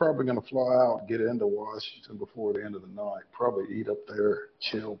packed. They're probably going to fly out, get into Washington before the end of the night. Probably eat up there,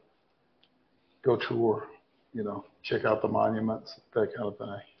 chill, go tour, check out the monuments, that kind of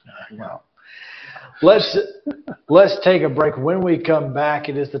thing. Wow. Let's take a break. When we come back,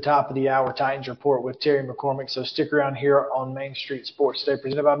 it is the top of the hour Titans Report with Terry McCormick. So stick around here on Main Street Sports Today,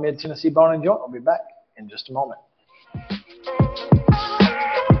 presented by Mid-Tennessee Bone and Joint. We'll be back in just a moment.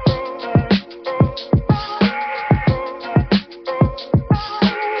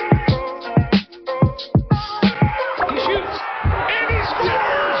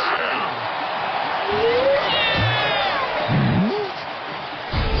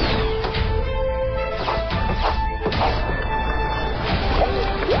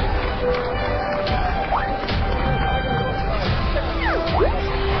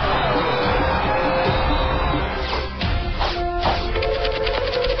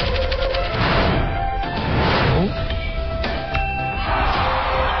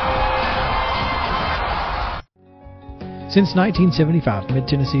 Since 1975,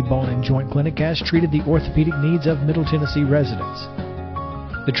 Mid-Tennessee Bone and Joint Clinic has treated the orthopedic needs of Middle Tennessee residents.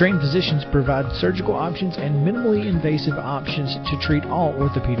 The trained physicians provide surgical options and minimally invasive options to treat all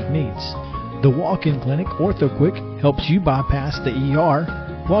orthopedic needs. The walk-in clinic, OrthoQuick, helps you bypass the ER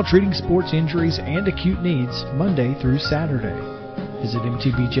while treating sports injuries and acute needs Monday through Saturday. Visit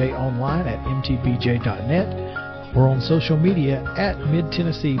MTBJ online at mtbj.net or on social media at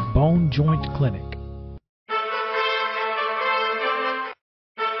Mid-Tennessee Bone Joint Clinic.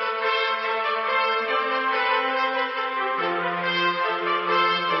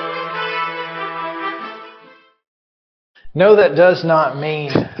 No, that does not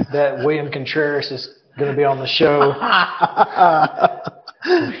mean that William Contreras is going to be on the show.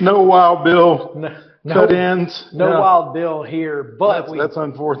 No Wild Bill cut-ins. No Wild Bill here, but that's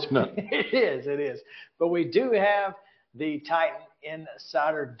unfortunate. It is. But we do have the Titan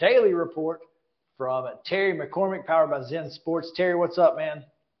Insider Daily Report from Terry McCormick, powered by Zen Sports. Terry, what's up, man?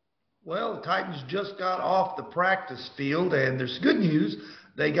 Well, the Titans just got off the practice field, and there's good news.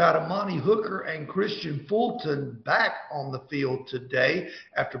 They got Amani Hooker and Christian Fulton back on the field today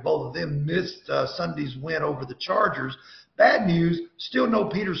after both of them missed Sunday's win over the Chargers. Bad news, still no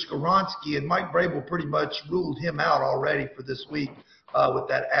Peter Skoronsky, and Mike Vrabel pretty much ruled him out already for this week with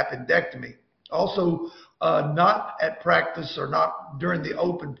that appendectomy. Also, not at practice or not during the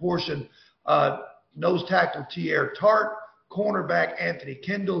open portion, nose tackle Tierre Tart, cornerback Anthony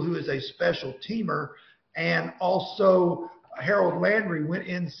Kendall, who is a special teamer, and also Harold Landry went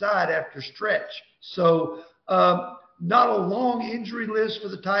inside after stretch. So not a long injury list for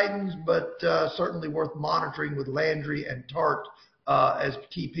the Titans, but certainly worth monitoring with Landry and Tart as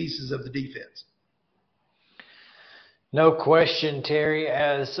key pieces of the defense. No question, Terry,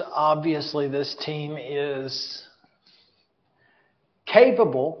 as obviously this team is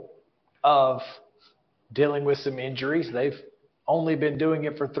capable of dealing with some injuries. They've only been doing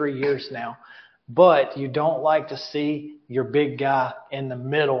it for 3 years now. But you don't like to see your big guy in the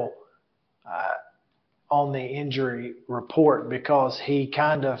middle on the injury report, because he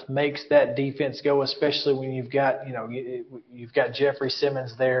kind of makes that defense go, especially when you've got Jeffrey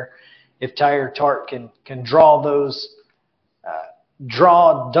Simmons there. If Tierre Tart can draw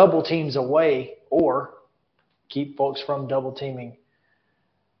double teams away or keep folks from double teaming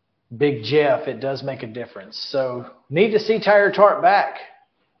Big Jeff, it does make a difference. So need to see Tierre Tart back.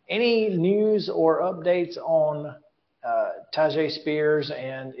 Any news or updates on Tyjae Spears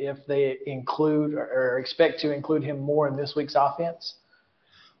and if they include or expect to include him more in this week's offense?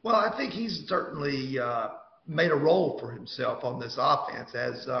 Well, I think he's certainly made a role for himself on this offense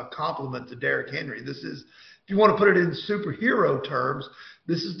as a complement to Derrick Henry. This is, if you want to put it in superhero terms,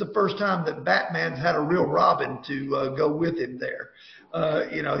 this is the first time that Batman's had a real Robin to go with him there.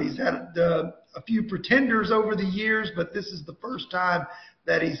 He's had a few pretenders over the years, but this is the first time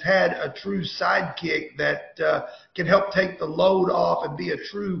that he's had a true sidekick that can help take the load off and be a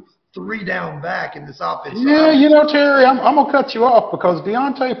true three-down back in this offense. Yeah, Terry, I'm going to cut you off because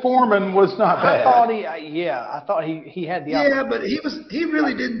Deontay Foreman was not bad. I thought he had the Yeah, but he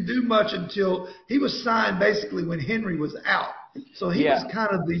really didn't do much until he was signed basically when Henry was out. So he was kind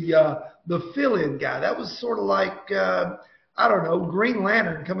of the fill-in guy. That was sort of like, Green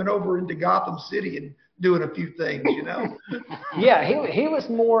Lantern coming over into Gotham City and doing a few things, Yeah, he was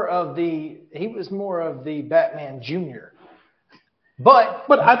more of the Batman Jr. But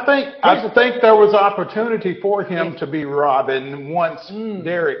I think there was opportunity for him to be Robin once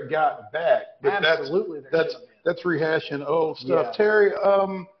Derek got back. But absolutely, that's rehashing old stuff. Yeah. Terry,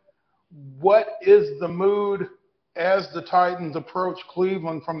 what is the mood as the Titans approach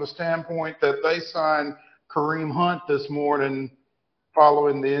Cleveland from the standpoint that they signed Kareem Hunt this morning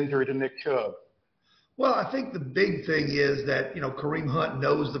following the injury to Nick Chubb? Well, I think the big thing is that, Kareem Hunt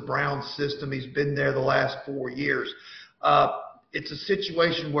knows the Browns system. He's been there the last 4 years. It's a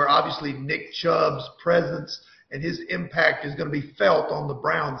situation where obviously Nick Chubb's presence and his impact is going to be felt on the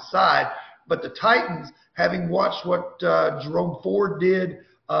Browns side. But the Titans, having watched what Jerome Ford did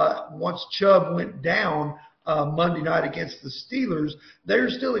once Chubb went down Monday night against the Steelers, they're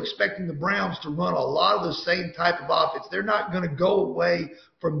still expecting the Browns to run a lot of the same type of offense. They're not going to go away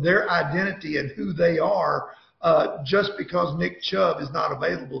from their identity and who they are just because Nick Chubb is not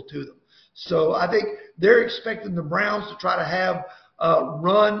available to them. So I think they're expecting the Browns to try to have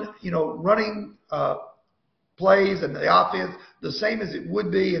running plays and the offense the same as it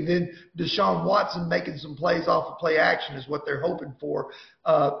would be, and then Deshaun Watson making some plays off of play action is what they're hoping for.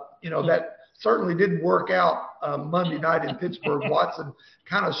 That certainly didn't work out Monday night in Pittsburgh. Watson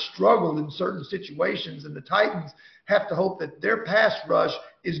kind of struggled in certain situations, and the Titans have to hope that their pass rush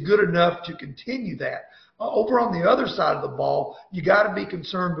is good enough to continue that. Over on the other side of the ball, you got to be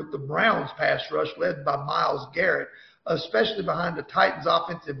concerned with the Browns pass rush led by Myles Garrett, especially behind the Titans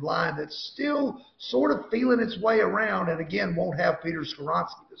offensive line that's still sort of feeling its way around, and again, won't have Peter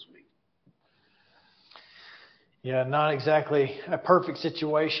Skoronski this week. Yeah, not exactly a perfect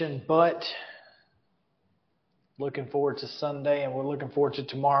situation, but looking forward to Sunday, and we're looking forward to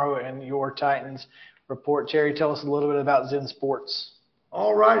tomorrow and your Titans report. Terry, tell us a little bit about Zen Sports.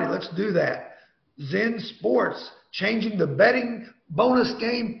 All righty, let's do that. Zen Sports, changing the betting bonus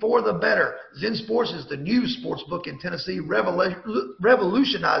game for the better. Zen Sports is the new sports book in Tennessee,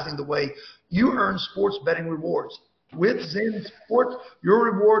 revolutionizing the way you earn sports betting rewards. With Zen Sports, your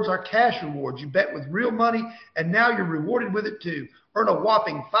rewards are cash rewards. You bet with real money, and now you're rewarded with it too. Earn a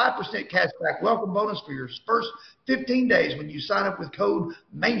whopping 5% cash back welcome bonus for your first 15 days when you sign up with code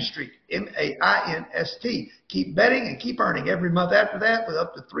MAINSTREET, MAINST. Keep betting and keep earning every month after that with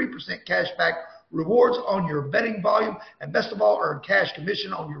up to 3% cash back rewards on your betting volume, and best of all, earn cash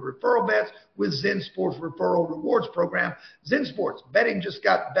commission on your referral bets with Zen Sports Referral Rewards Program. Zen Sports, betting just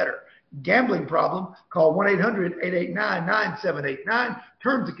got better. Gambling problem? Call 1-800-889-9789.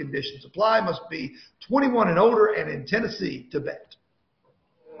 Terms and conditions apply. Must be 21 and older and in Tennessee to bet.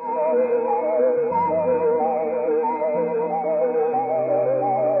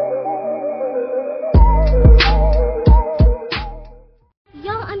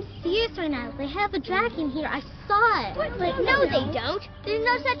 Y'all, I'm serious right now. They have a dragon here. I saw it. But no, they don't. There's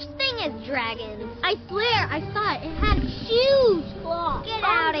no such thing as dragons. I swear, I saw it. It had huge claws. Get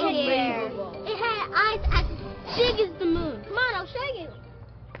out of here. It had eyes as big as the moon. Come on, I'll show you.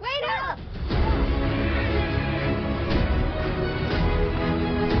 Wait up.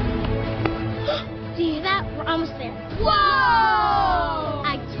 Do you hear that? We're almost there. Whoa!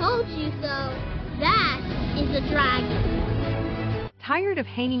 I told you so. That is a dragon. Tired of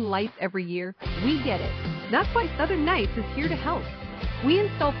hanging lights every year? We get it. That's why Southern Nights is here to help. We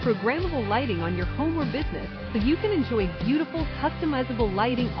install programmable lighting on your home or business so you can enjoy beautiful, customizable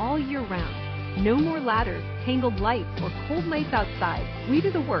lighting all year round. No more ladders, tangled lights, or cold nights outside. We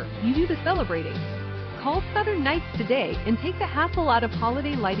do the work, you do the celebrating. Call Southern Nights today and take the hassle out of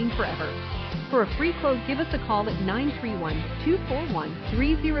holiday lighting forever. For a free quote, give us a call at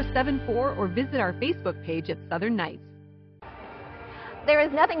 931-241-3074 or visit our Facebook page at Southern Nights. There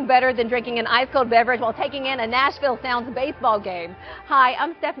is nothing better than drinking an ice-cold beverage while taking in a Nashville Sounds baseball game. Hi,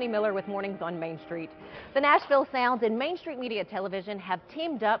 I'm Stephanie Miller with Mornings on Main Street. The Nashville Sounds and Main Street Media Television have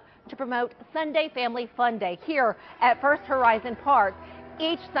teamed up to promote Sunday Family Fun Day here at First Horizon Park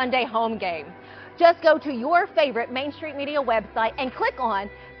each Sunday home game. Just go to your favorite Main Street Media website and click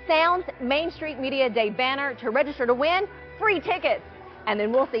on Sounds Main Street Media Day banner to register to win free tickets. And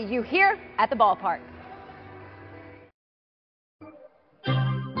then we'll see you here at the ballpark.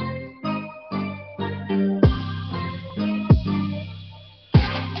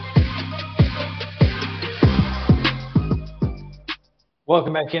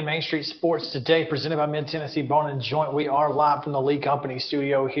 Welcome back in Main Street Sports Today, presented by Mid-Tennessee Bone & Joint. We are live from the Lee Company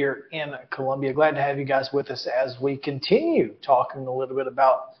studio here in Columbia. Glad to have you guys with us as we continue talking a little bit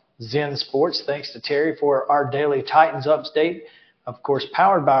about Zen Sports. Thanks to Terry for our daily Titans update, of course,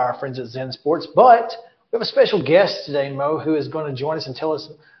 powered by our friends at Zen Sports. But we have a special guest today, Mo, who is going to join us and tell us,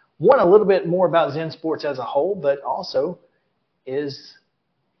 one, a little bit more about Zen Sports as a whole, but also is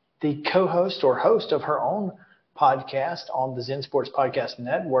the co-host or host of her own podcast on the Zen Sports Podcast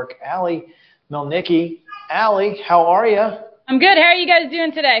Network, Allie Melnicki. Allie, how are you? I'm good. How are you guys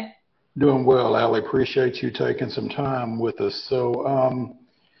doing today? Doing well, Allie. Appreciate you taking some time with us. So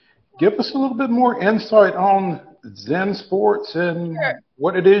give us a little bit more insight on Zen Sports and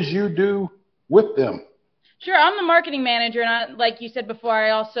what it is you do with them. Sure. I'm the marketing manager, and like you said before, I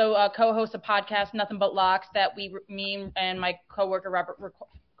also co-host a podcast, Nothing But Locks, that me and my coworker Robert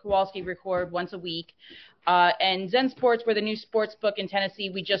Kowalski record once a week. And Zen Sports, we're the new sports book in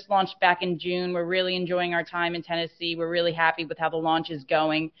Tennessee. We just launched back in June. We're really enjoying our time in Tennessee. We're really happy with how the launch is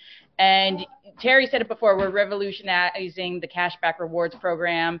going. And Terry said it before, we're revolutionizing the cashback rewards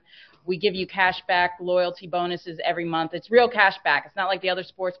program. We give you cashback loyalty bonuses every month. It's real cashback. It's not like the other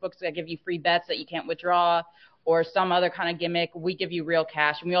sports books that give you free bets that you can't withdraw or some other kind of gimmick. We give you real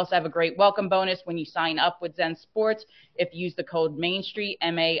cash. And we also have a great welcome bonus when you sign up with Zen Sports. If you use the code MAINSTREET,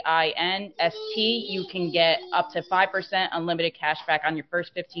 MAINST, you can get up to 5% unlimited cash back on your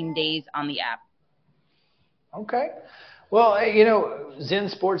first 15 days on the app. Okay. Well, you know, Zen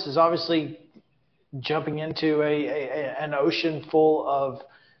Sports is obviously jumping into an ocean full of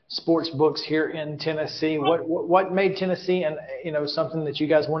sports books here in Tennessee. What made Tennessee and something that you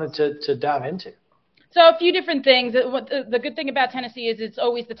guys wanted to dive into? So a few different things. The good thing about Tennessee is it's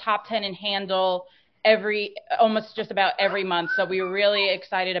always the top 10 in handle almost just about every month. So we were really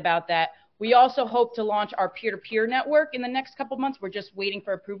excited about that. We also hope to launch our peer-to-peer network in the next couple of months. We're just waiting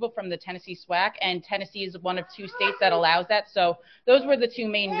for approval from the Tennessee SWAC, and Tennessee is one of 2 states that allows that. So those were the 2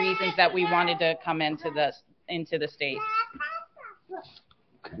 main reasons that we wanted to come into the state.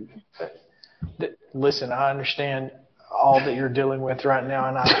 Listen, I understand all that you're dealing with right now,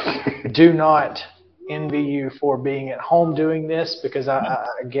 and I do not envy you for being at home doing this, because I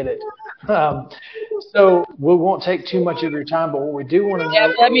get it. So we won't take too much of your time, but what we do want to know.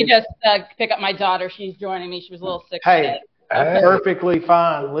 Yeah, let me just pick up my daughter. She's joining me. She was a little sick today. Perfectly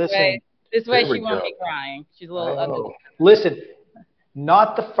fine. Listen. This way she won't be crying. She's a little ugly. Listen,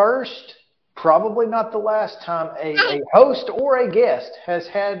 not the first, probably not the last time a host or a guest has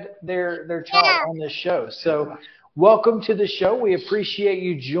had their child on this show. So welcome to the show. We appreciate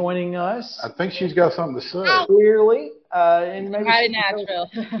you joining us. I think she's got something to say. Clearly. And maybe right in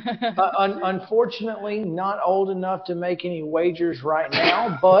Nashville. Unfortunately, not old enough to make any wagers right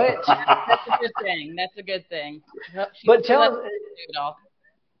now, but that's a good thing. That's a good thing. But tell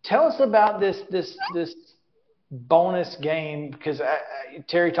us about this bonus game, because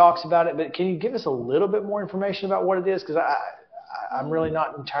Terry talks about it. But can you give us a little bit more information about what it is? Because I'm really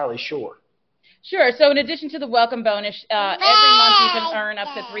not entirely sure. Sure. So in addition to the welcome bonus, every month you can earn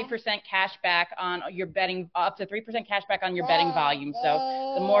up to 3% cash back on your betting, up to 3% cash back on your betting volume. So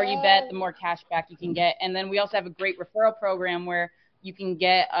the more you bet, the more cash back you can get. And then we also have a great referral program where you can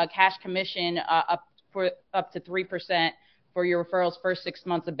get a cash commission up to 3% for your referrals first 6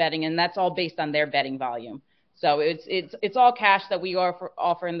 months of betting, and that's all based on their betting volume. So it's all cash that we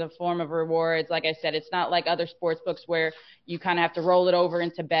offer in the form of rewards. Like I said, it's not like other sports books where you kind of have to roll it over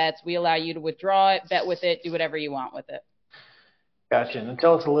into bets. We allow you to withdraw it, bet with it, do whatever you want with it. Gotcha. And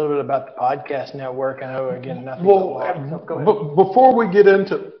tell us a little bit about the podcast network. I know, again, nothing before we get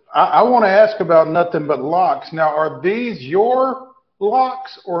into, I want to ask about Nothing But Locks. Now, are these your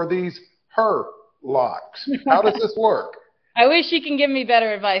locks or are these her locks? How does this work? I wish you can give me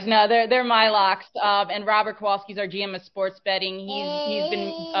better advice. No, they're my locks. And Robert Kowalski's our GM of sports betting. He's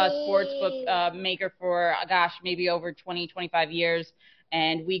been a sports book maker for, maybe over 20, 25 years.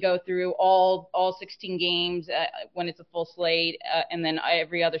 And we go through all 16 games when it's a full slate, and then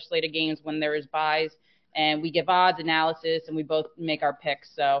every other slate of games when there is buys. And we give odds, analysis, and we both make our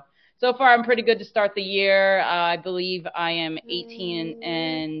picks. So far I'm pretty good to start the year. I believe I am 18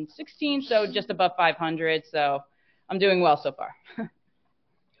 and 16, so just above 500. So I'm doing well so far.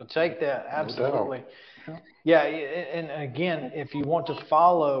 We'll take that. Absolutely. Yeah. And again, if you want to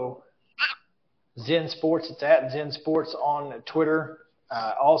follow Zen Sports, it's at Zen Sports on Twitter.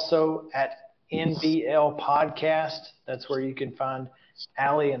 Also at NBL Podcast. That's where you can find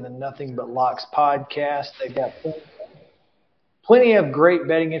Allie and the Nothing But Locks podcast. They've got plenty of great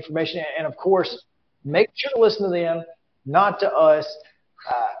betting information. And, of course, make sure to listen to them, not to us.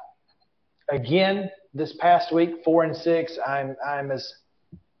 Again, this past week, 4 and 6, I'm as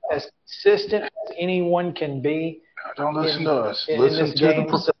consistent as anyone can be. Don't listen to us. Listen to the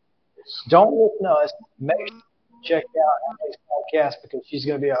professor. Don't listen to us. Make sure to check out Allie's podcast, because she's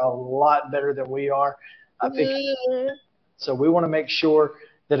going to be a lot better than we are. I think so. We want to make sure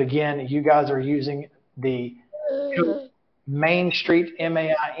that, again, you guys are using the Main Street,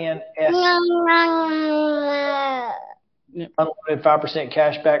 MAINS, unlimited 5%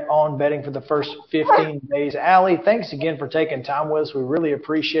 cash back on betting for the first 15 days. Allie, thanks again for taking time with us. We really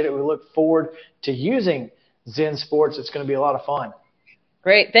appreciate it. We look forward to using Zen Sports. It's going to be a lot of fun.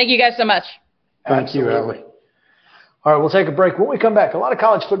 Great. Thank you guys so much. Thank you, Allie. All right, we'll take a break. When we come back, a lot of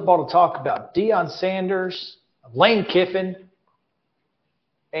college football to talk about. Deion Sanders, Lane Kiffin,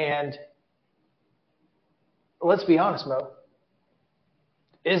 and let's be honest, Mo.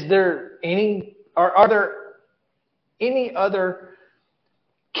 Are there any other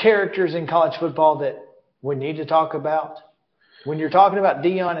characters in college football that we need to talk about? When you're talking about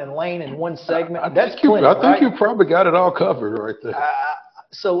Deion and Lane in one segment, I think you probably got it all covered right there.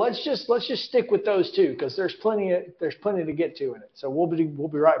 So let's just stick with those two, because there's plenty to get to in it. So we'll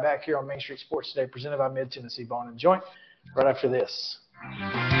be right back here on Main Street Sports Today, presented by Mid Tennessee Bone and Joint, right after this.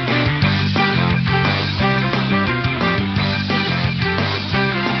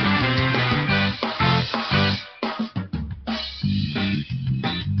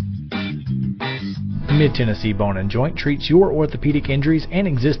 Mid-Tennessee Bone and Joint treats your orthopedic injuries and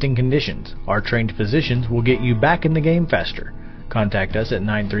existing conditions. Our trained physicians will get you back in the game faster. Contact us at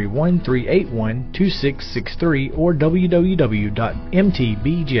 931-381-2663 or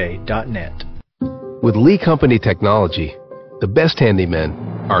www.mtbj.net. With Lee Company technology, the best handymen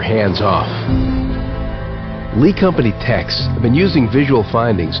are hands off. Lee Company techs have been using visual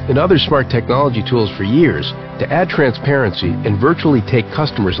findings and other smart technology tools for years to add transparency and virtually take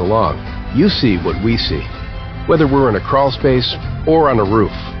customers along. You see what we see, whether we're in a crawl space or on a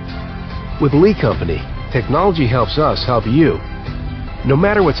roof. With Lee Company, technology helps us help you, no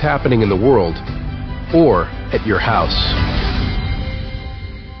matter what's happening in the world or at your house.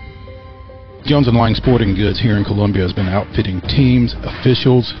 Jones & Lang Sporting Goods here in Columbia has been outfitting teams,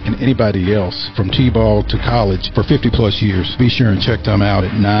 officials, and anybody else from T-ball to college for 50-plus years. Be sure and check them out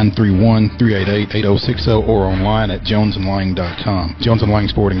at 931-388-8060 or online at jonesandlang.com. Jones & Lang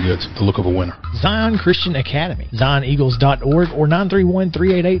Sporting Goods, the look of a winner. Zion Christian Academy, zioneagles.org or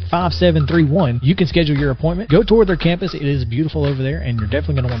 931-388-5731. You can schedule your appointment. Go tour their campus. It is beautiful over there, and you're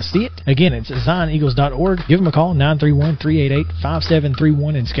definitely going to want to see it. Again, it's zioneagles.org. Give them a call,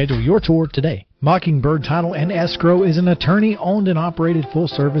 931-388-5731, and schedule your tour today. Mockingbird Title and Escrow is an attorney-owned and operated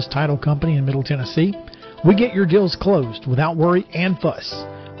full-service title company in Middle Tennessee. We get your deals closed without worry and fuss.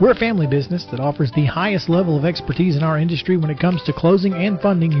 We're a family business that offers the highest level of expertise in our industry when it comes to closing and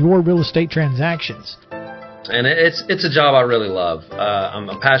funding your real estate transactions. And it's a job I really love. I'm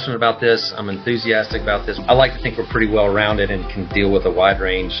passionate about this. I'm enthusiastic about this. I like to think we're pretty well rounded and can deal with a wide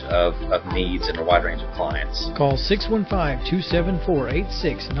range of needs and a wide range of clients. Call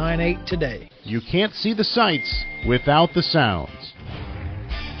 615-274-8698 today. You can't see the sights without the sounds.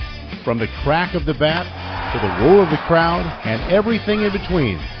 From the crack of the bat to the roar of the crowd and everything in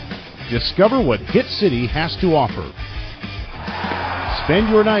between, discover what Hit City has to offer. Spend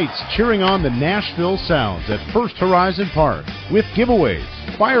your nights cheering on the Nashville Sounds at First Horizon Park with giveaways,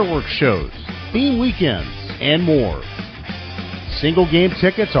 fireworks shows, theme weekends, and more. Single game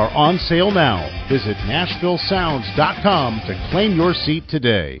tickets are on sale now. Visit NashvilleSounds.com to claim your seat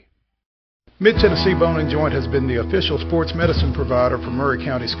today. Mid-Tennessee Bone and Joint has been the official sports medicine provider for Murray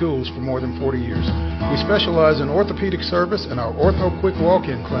County Schools for more than 40 years. We specialize in orthopedic service, and our Ortho Quick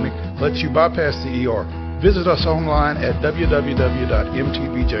Walk-In Clinic lets you bypass the ER. Visit us online at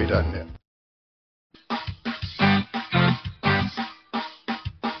www.mtbj.net.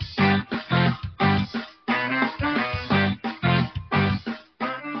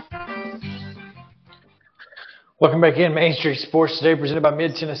 Welcome back in. Main Street Sports today presented by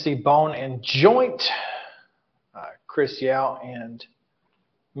Mid-Tennessee Bone and Joint. Chris Yao and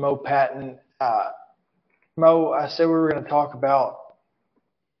Mo Patton. Mo, I said we were going to talk about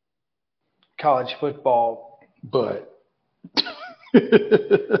college football, but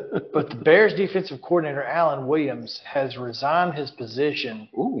the Bears defensive coordinator Alan Williams has resigned his position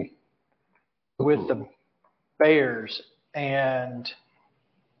with the Bears, and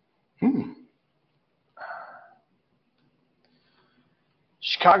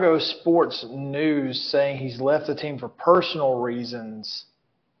Chicago Sports News saying he's left the team for personal reasons.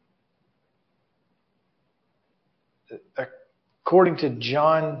 According to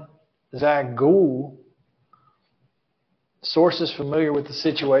John Zagul, sources familiar with the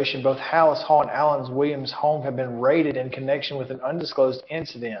situation, both Hallis Hall and Alan Williams' home have been raided in connection with an undisclosed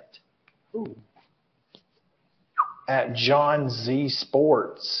incident. At John Z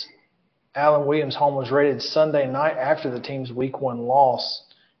Sports, Alan Williams' home was raided Sunday night after the team's Week 1 loss.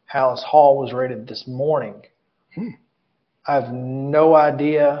 Hallis Hall was raided this morning. I have no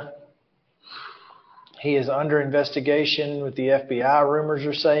idea. He is under investigation with the FBI, rumors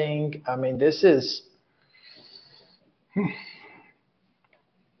are saying. I mean, this is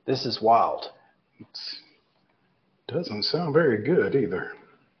wild. Doesn't sound very good either.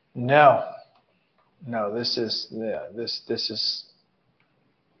 No, this is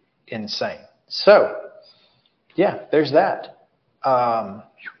insane. So, yeah, there's that.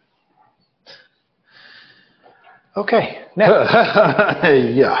 Okay, now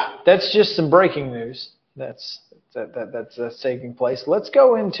yeah, that's just some breaking news. That's taking place. Let's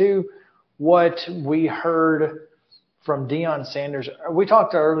go into what we heard from Deion Sanders. We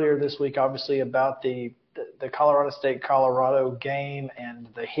talked earlier this week, obviously, about the Colorado State-Colorado game and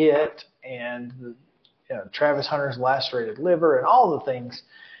the hit and Travis Hunter's lacerated liver and all the things.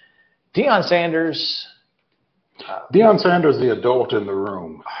 Deion Sanders, the adult in the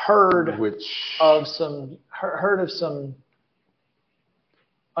room, heard of some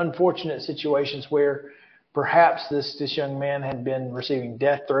unfortunate situations where perhaps this young man had been receiving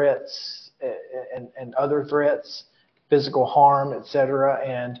death threats and other threats, physical harm, etc.,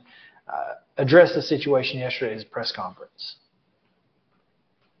 and addressed the situation yesterday at his press conference.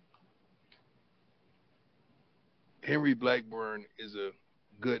 Henry Blackburn is a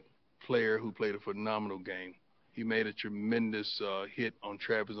good player who played a phenomenal game. He made a tremendous hit on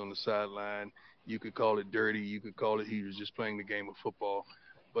Travis on the sideline. You could call it dirty. You could call it he was just playing the game of football.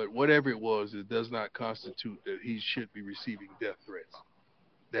 But whatever it was, it does not constitute that he should be receiving death threats.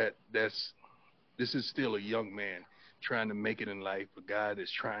 This is still a young man trying to make it in life, a guy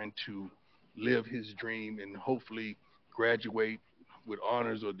that's trying to live his dream and hopefully graduate with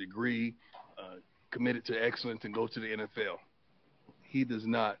honors or degree, committed to excellence and go to the NFL. He does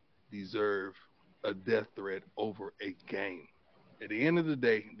not deserve a death threat over a game. At the end of the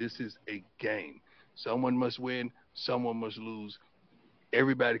day, this is a game. Someone must win, someone must lose.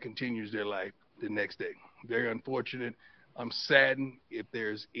 Everybody continues their life the next day. Very unfortunate. I'm saddened if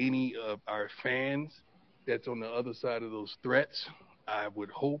there's any of our fans that's on the other side of those threats. I would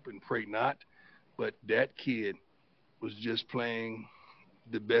hope and pray not. But that kid was just playing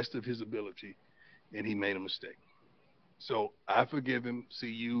the best of his ability, and he made a mistake. So I forgive him.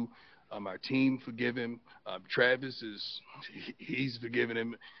 CU, our team forgive him. Travis he's forgiven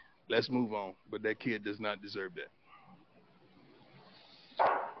him. Let's move on. But that kid does not deserve that.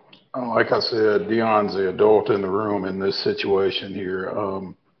 Like I said, Deion's the adult in the room in this situation here.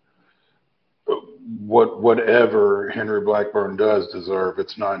 Whatever Henry Blackburn does deserve,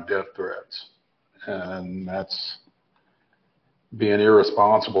 it's not death threats. And that's being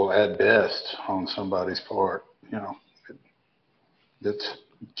irresponsible at best on somebody's part. It's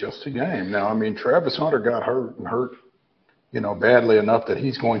just a game. Now, I mean, Travis Hunter got hurt, badly enough that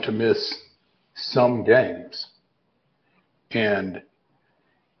he's going to miss some games. And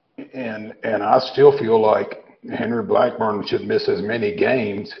I still feel like Henry Blackburn should miss as many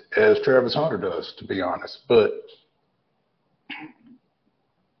games as Travis Hunter does, to be honest. But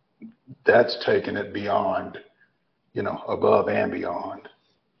that's taking it beyond, above and beyond.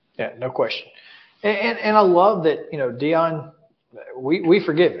 Yeah, no question. And I love that, Deion, we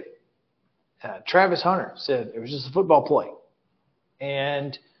forgive it. Travis Hunter said it was just a football play.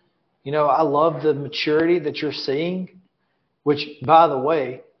 And, I love the maturity that you're seeing, which, by the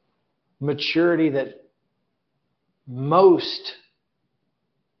way, maturity that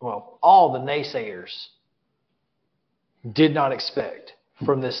all the naysayers did not expect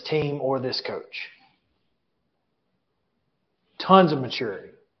from this team or this coach. Tons of maturity.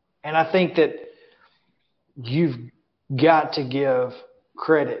 And I think that you've got to give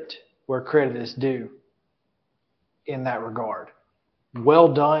credit where credit is due in that regard.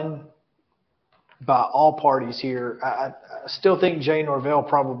 Well done by all parties here. I still think Jay Norvell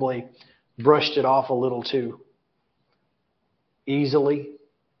probably brushed it off a little too easily.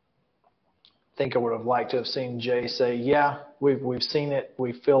 I think I would have liked to have seen Jay say, yeah, we've seen it.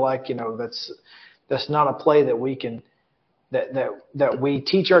 We feel like, that's not a play that we can that we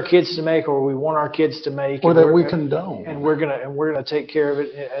teach our kids to make, or we want our kids to make, or that we condone. And we're gonna take care of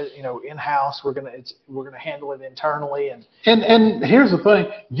it, in house. We're gonna handle it internally. And here's the thing: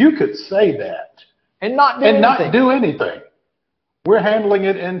 you could say that and not do anything. We're handling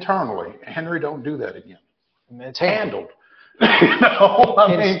it internally. Henry, don't do that again. It's handled.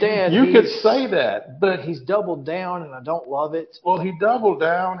 Instead, you could say that, but he's doubled down, and I don't love it. Well, he doubled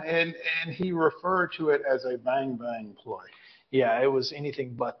down, and he referred to it as a bang bang play. Yeah, it was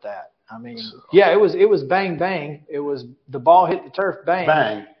anything but that. I mean, yeah, it was bang bang. It was the ball hit the turf, bang,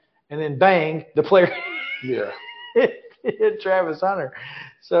 bang, and then bang, the player hit Travis Hunter.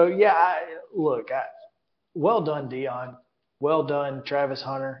 So yeah, well done, Deion. Well done, Travis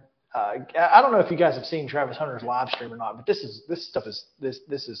Hunter. I don't know if you guys have seen Travis Hunter's live stream or not, but this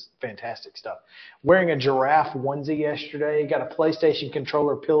is fantastic stuff. Wearing a giraffe onesie yesterday, got a PlayStation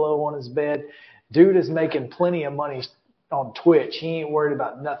controller pillow on his bed. Dude is making plenty of money on Twitch. He ain't worried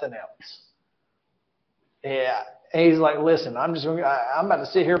about nothing else. Yeah, and he's like, listen, I'm about to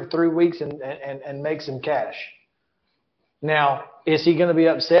sit here for 3 weeks and make some cash. Now, is he going to be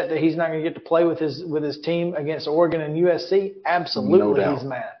upset that he's not going to get to play with his team against Oregon and USC? Absolutely, no doubt. He's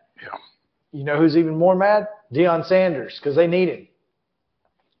mad. Yeah. You know who's even more mad? Deion Sanders, because they need him.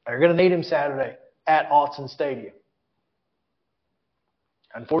 They're going to need him Saturday at Autzen Stadium.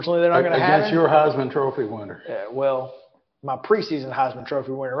 Unfortunately, they're not going to have him. Against your Heisman Trophy winner. Well, my preseason Heisman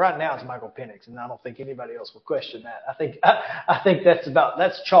Trophy winner right now is Michael Penix, and I don't think anybody else will question that. I think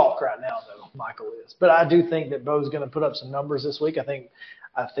that's chalk right now, though. Michael is, but I do think that Bo's going to put up some numbers this week. I think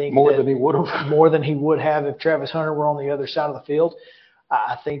more than he would have, more than he would have if Travis Hunter were on the other side of the field.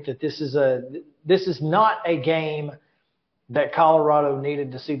 I think that this is not a game that Colorado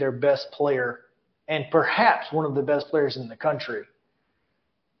needed to see their best player and perhaps one of the best players in the country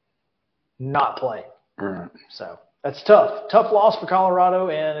not playing. Right. So that's tough loss for Colorado,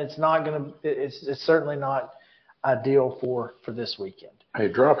 and it's certainly not ideal for this weekend. Hey,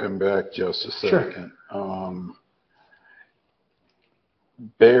 drop him back just a second. Sure.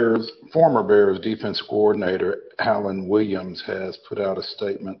 former Bears defense coordinator Alan Williams has put out a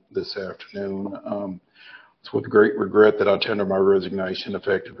statement this afternoon. It's with great regret that I tender my resignation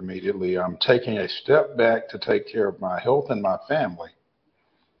effective immediately. I'm taking a step back to take care of my health and my family.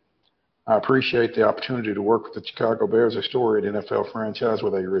 I appreciate the opportunity to work with the Chicago Bears, a storied NFL franchise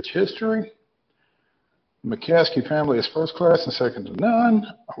with a rich history. The McCaskey family is first class and second to none.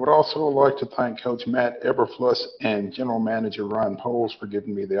 I would also like to thank Coach Matt Eberfluss and General Manager Ryan Poles for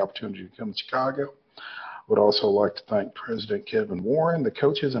giving me the opportunity to come to Chicago. I would also like to thank President Kevin Warren, the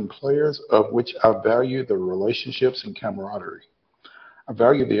coaches and players, of which I value the relationships and camaraderie. I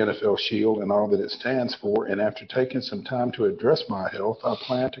value the NFL Shield and all that it stands for, and after taking some time to address my health, I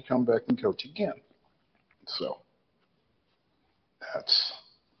plan to come back and coach again. So,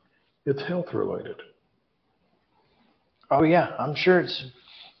 it's health related. Oh yeah, I'm sure it's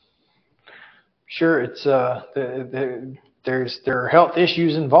there are health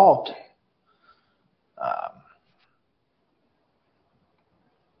issues involved.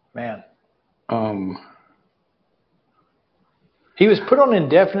 Man. He was put on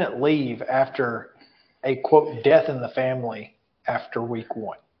indefinite leave after a, quote, death in the family after week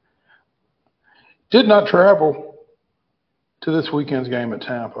 1. Did not travel to this weekend's game at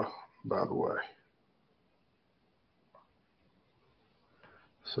Tampa, by the way.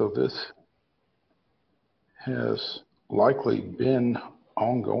 So this has likely been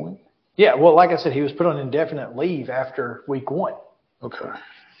ongoing? Yeah, well, like I said, he was put on indefinite leave after week 1. Okay.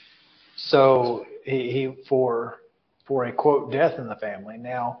 So he for a, quote, death in the family.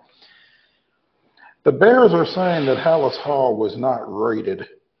 Now, the Bears are saying that Hallis Hall was not rated.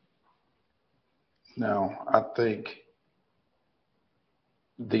 Now, I think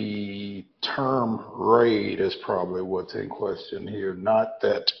the term raid is probably what's in question here, not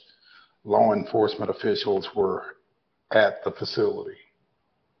that law enforcement officials were at the facility.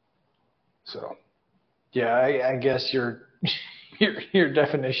 So, yeah, I guess your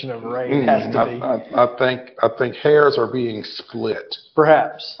definition of raid has to be. I think hairs are being split.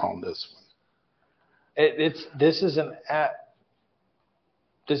 Perhaps on this one. This is an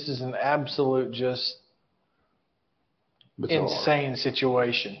absolute just bizarre, insane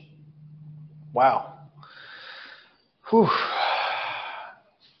situation. Wow. Whew.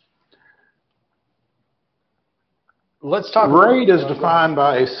 Let's talk. Raid is defined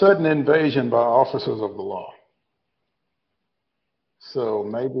by a sudden invasion by officers of the law. So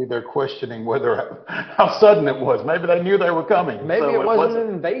maybe they're questioning how sudden it was. Maybe they knew they were coming. Maybe so it wasn't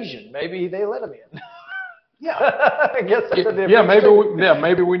an invasion. Maybe they let them in. Yeah. I guess that's a different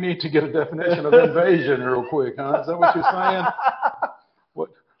maybe we need to get a definition of invasion real quick, huh? Is that what you're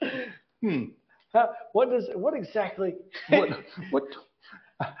saying? What exactly? What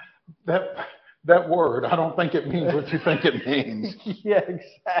that word? I don't think it means what you think it means. Yeah,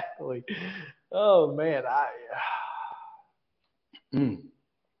 exactly. Oh man,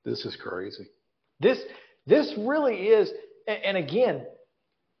 this is crazy. This really is, and again,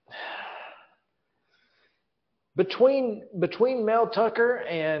 between Mel Tucker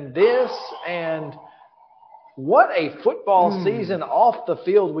and this, and what a football season off the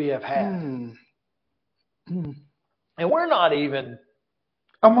field we have had, and we're not even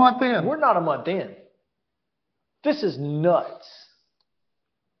a month in. We're not a month in. This is nuts.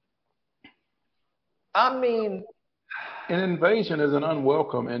 I mean, an invasion is an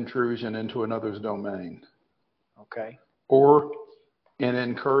unwelcome intrusion into another's domain. Okay. Or an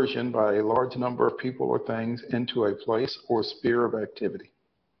incursion by a large number of people or things into a place or sphere of activity.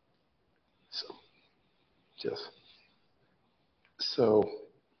 So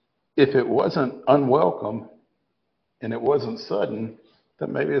if it wasn't unwelcome and it wasn't sudden,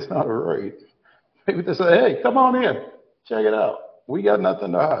 then maybe it's not a raid. Maybe they say, hey, come on in, check it out. We got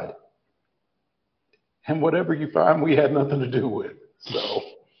nothing to hide. And whatever you find, we had nothing to do with. So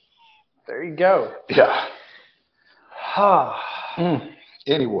there you go. Yeah.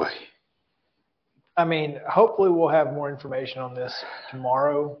 Anyway. I mean, hopefully we'll have more information on this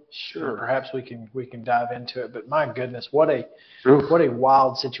tomorrow. Sure. Perhaps we can dive into it. But my goodness, what a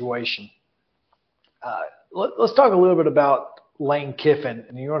wild situation. Let's talk a little bit about Lane Kiffin.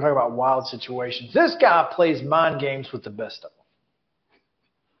 And you want to talk about wild situations. This guy plays mind games with the best of them.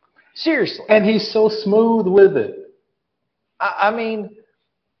 Seriously. And he's so smooth with it. I mean,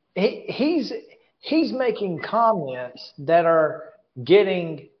 he's making comments that are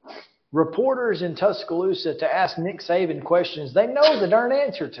getting reporters in Tuscaloosa to ask Nick Saban questions they know the darn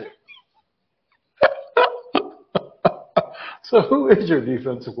answer to. So who is your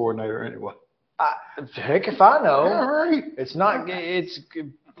defensive coordinator anyway? Heck if I know. Yeah, right. It's not.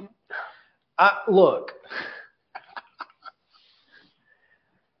 Look.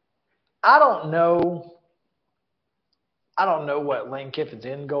 I don't know what Lane Kiffin's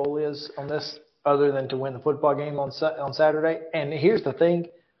end goal is on this, other than to win the football game on Saturday. And here's the thing: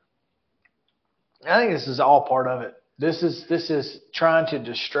 I think this is all part of it. This is trying to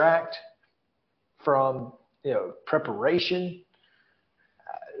distract from preparation.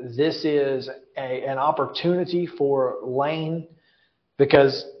 This is an opportunity for Lane,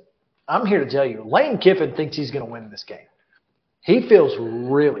 because I'm here to tell you, Lane Kiffin thinks he's going to win this game. He feels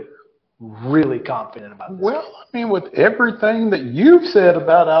really, really confident about this. Well, I mean, with everything that you've said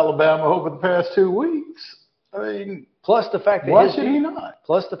about Alabama over the past 2 weeks, I mean, plus the fact that why should he not?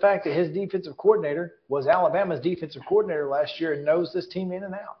 Plus the fact that his defensive coordinator was Alabama's defensive coordinator last year and knows this team in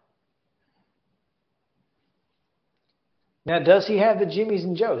and out. Now, does he have the Jimmies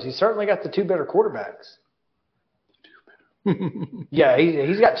and Joes? He's certainly got the two better quarterbacks. Yeah,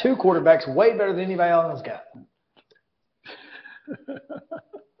 he's got two quarterbacks way better than anybody else has got.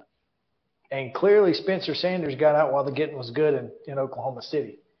 And clearly Spencer Sanders got out while the getting was good in Oklahoma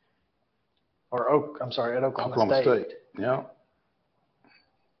City. At Oklahoma State. Yeah.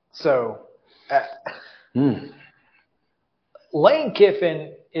 So, Lane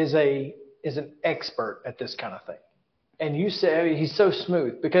Kiffin is an expert at this kind of thing. And you say he's so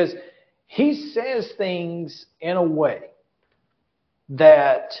smooth because he says things in a way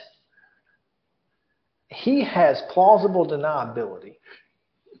that he has plausible deniability.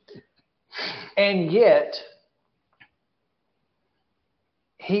 And yet,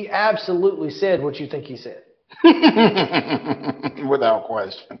 he absolutely said what you think he said. Without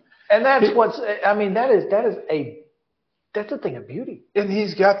question. And that's that's a thing of beauty. And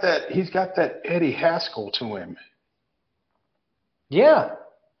he's got that Eddie Haskell to him. Yeah,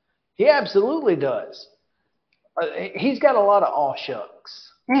 he absolutely does. He's got a lot of aw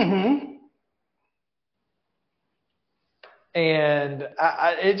shucks. Mm-hmm. And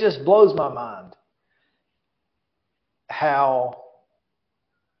it just blows my mind how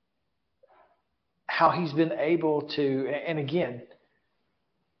he's been able to, and again,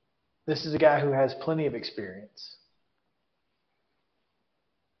 this is a guy who has plenty of experience,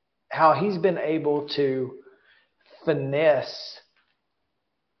 how he's been able to finesse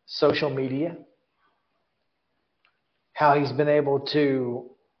social media, how he's been able to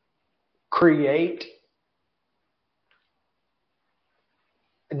create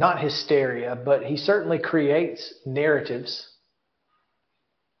not hysteria, but he certainly creates narratives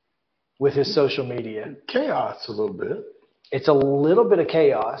with his social media. Chaos a little bit. It's a little bit of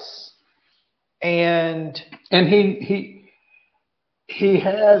chaos. And he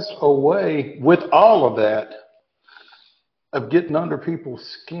has a way with all of that of getting under people's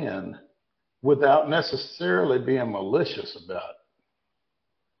skin without necessarily being malicious about it.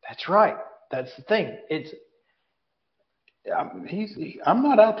 That's right. That's the thing. I'm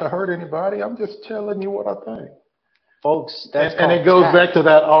not out to hurt anybody. I'm just telling you what I think. Folks, that's and it goes back to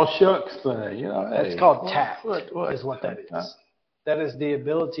that all shucks thing. That's called tact, is what that is. That is the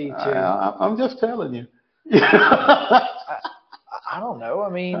ability to... I'm just telling you. I don't know. I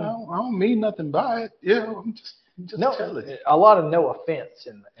mean... I don't mean nothing by it. Yeah, I'm just telling you. A lot of no offense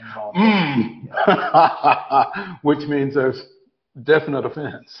involved. Which means there's definite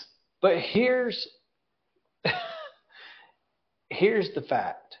offense. But here's the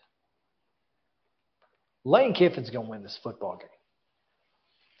fact. Lane Kiffin's going to win this football game.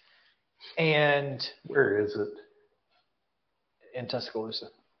 And where is it? In Tuscaloosa.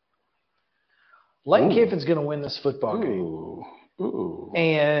 Lane Kiffin's going to win this football game.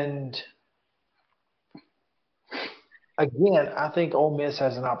 And again, I think Ole Miss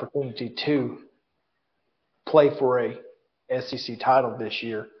has an opportunity to play for a SEC title this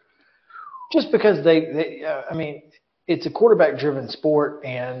year. Just because it's a quarterback-driven sport,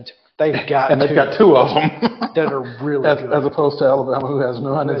 and they've got two of them that are really good. As opposed to Alabama, who has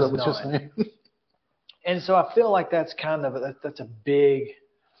none. Is that what you're saying? And so I feel like that's that's a big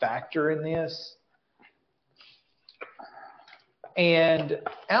factor in this. And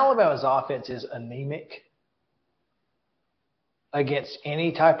Alabama's offense is anemic against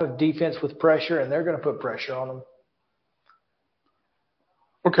any type of defense with pressure, and they're going to put pressure on them.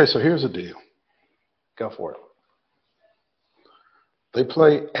 Okay, so here's the deal. Go for it. They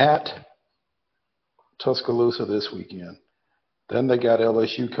play at Tuscaloosa this weekend. Then they got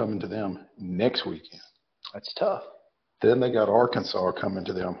LSU coming to them next weekend. That's tough. Then they got Arkansas coming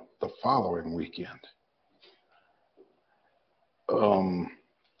to them the following weekend.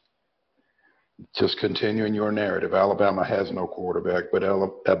 Just continuing your narrative, Alabama has no quarterback, but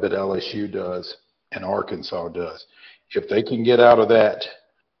LSU does, and Arkansas does. If they can get out of that,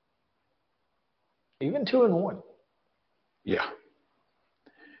 even 2-1, yeah.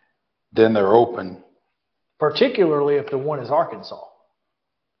 Then they're open. Particularly if the one is Arkansas.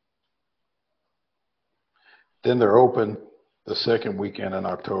 Then they're open the second weekend in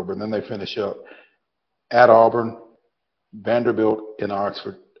October. And then they finish up at Auburn, Vanderbilt in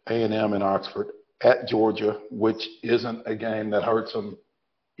Oxford, A&M in Oxford, at Georgia, which isn't a game that hurts them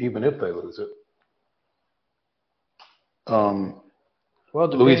even if they lose it.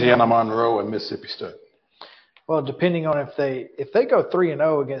 Louisiana Monroe and Mississippi State. Well, depending on if they go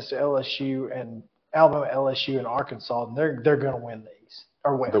 3-0 against LSU and Alabama, LSU, and Arkansas, then they're going to win these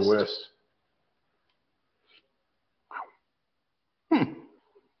or West. The West.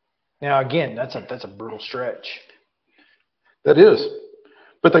 Now again, that's a brutal stretch. That is,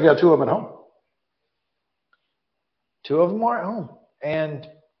 but they got two of them at home. Two of them are at home, and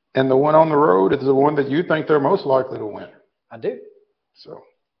the one on the road is the one that you think they're most likely to win. I do. So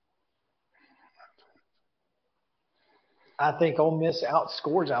I think Ole Miss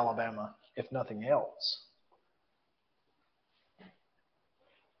outscores Alabama, if nothing else.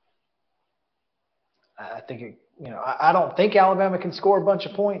 I think I don't think Alabama can score a bunch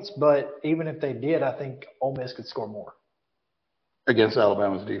of points, but even if they did, I think Ole Miss could score more against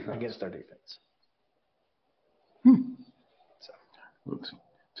Alabama's defense. Against their defense. So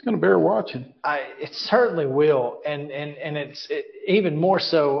it's going to bear watching. It certainly will, and it's even more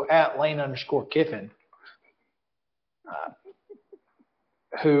so at Lane_Kiffin,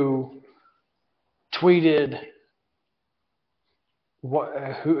 who tweeted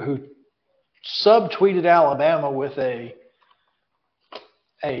who subtweeted Alabama with a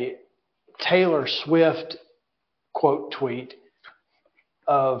Taylor Swift quote tweet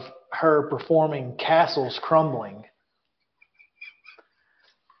of her performing Castles Crumbling.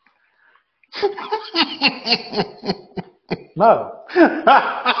 No.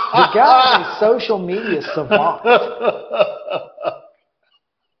 The guy is a social media savant.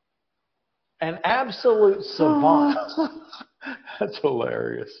 An absolute savant. That's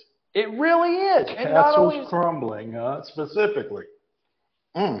hilarious. It really is. And not always crumbling, specifically.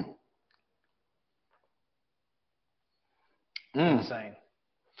 Insane.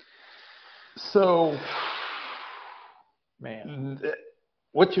 So, man,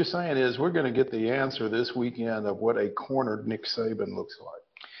 what you're saying is we're going to get the answer this weekend of what a cornered Nick Saban looks like.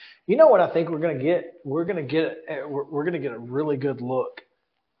 You know what I think we're going to get? We're going to get a really good look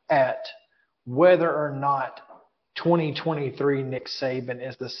at whether or not 2023 Nick Saban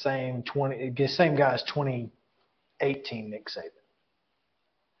is the same guy as 2018 Nick Saban.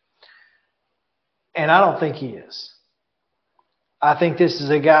 And I don't think he is. I think this is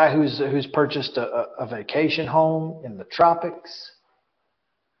a guy who's purchased a vacation home in the tropics.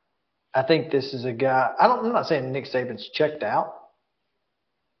 I think this is a guy. I'm not saying Nick Saban's checked out,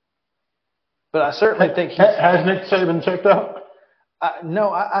 but I certainly think has Nick Saban checked out? No,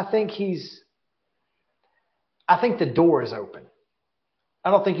 I think I think the door is open.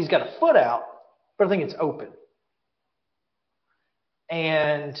 I don't think he's got a foot out, but I think it's open.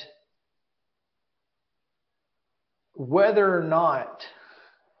 And whether or not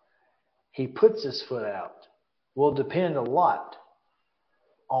he puts his foot out will depend a lot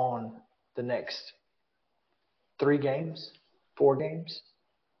on the next 4 games.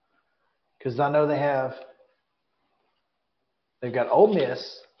 Because I know they've got Ole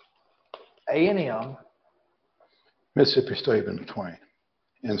Miss, A&M, Mississippi State in between,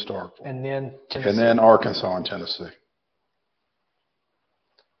 in Starkville. And then Tennessee. And then Arkansas and Tennessee.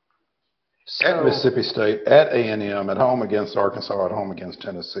 So, at Mississippi State, at A&M, at home against Arkansas, at home against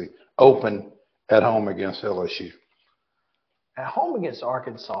Tennessee. Open at home against LSU. At home against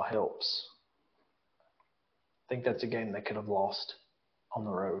Arkansas helps. I think that's a game they could have lost on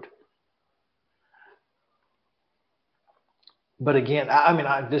the road. But again,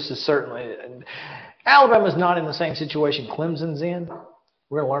 this is certainly – Alabama's not in the same situation Clemson's in.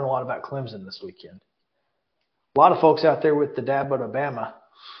 We're going to learn a lot about Clemson this weekend. A lot of folks out there with the Dabo to Bama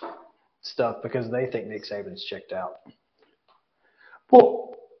stuff because they think Nick Saban's checked out.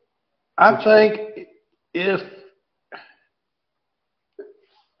 Well, I think is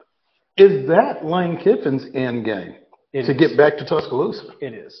that Lane Kiffin's end game to get back to Tuscaloosa?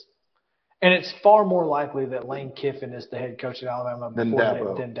 It is. And it's far more likely that Lane Kiffin is the head coach at Alabama than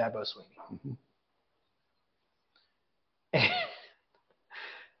Dabo Swinney. Mm-hmm.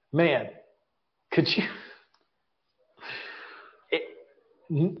 Man, could you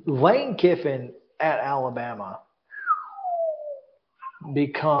 – Lane Kiffin at Alabama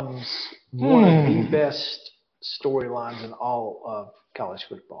becomes one of the best storylines in all of college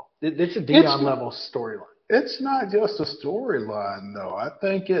football. It's a Deion-level storyline. It's not just a storyline, though. I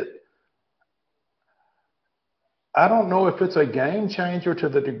think I don't know if it's a game changer to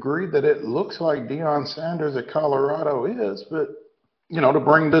the degree that it looks like Deion Sanders at Colorado is, but, to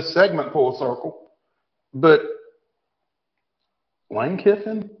bring this segment full circle. But Lane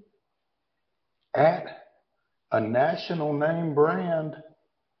Kiffin at a national name brand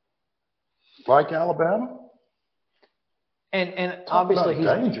like Alabama? And Talk obviously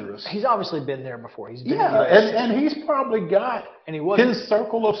about dangerous. he's obviously been there before. He's been Yeah, and he's probably got his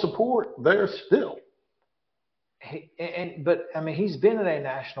circle of support there still. But he's been at a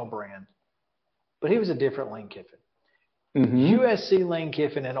national brand, but he was a different Lane Kiffin. Mm-hmm. USC Lane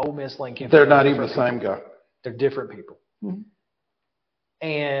Kiffin and Ole Miss Lane Kiffin. They're not even the same guy. They're different people. Mm-hmm.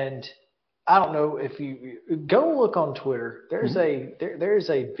 And I don't know if you go look on Twitter. There's there's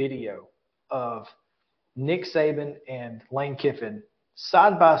a video of Nick Saban and Lane Kiffin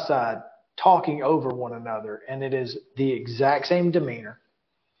side by side talking over one another, and it is the exact same demeanor.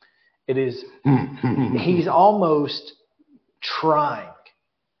 It is he's almost trying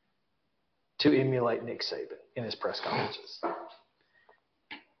to emulate Nick Saban in his press conferences.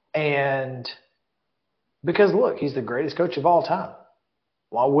 And because look, he's the greatest coach of all time.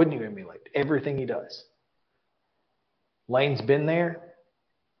 Why wouldn't you emulate everything he does? Lane's been there.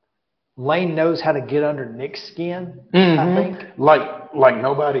 Lane knows how to get under Nick's skin, I think. Like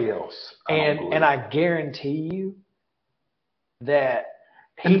nobody else. And I guarantee you that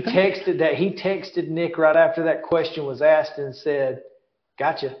he texted Nick right after that question was asked and said,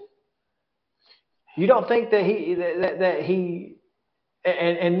 "Gotcha." You don't think that he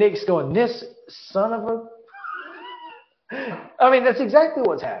and Nick's going, "This son of a." That's exactly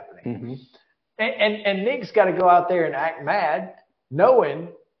what's happening. Mm-hmm. And Nick's got to go out there and act mad, knowing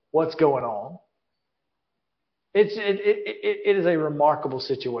what's going on. It is a remarkable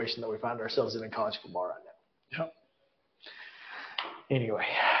situation that we find ourselves in college football right now. Yep. Anyway.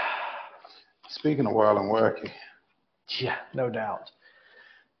 Speaking of wild and wacky. Yeah, no doubt.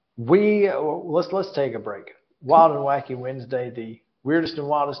 Let's take a break. Wild and Wacky Wednesday, the weirdest and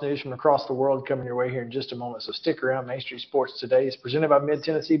wildest news from across the world coming your way here in just a moment. So stick around. Main Street Sports Today is presented by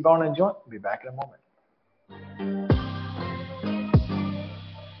Mid-Tennessee Bone and Joint. We'll be back in a moment.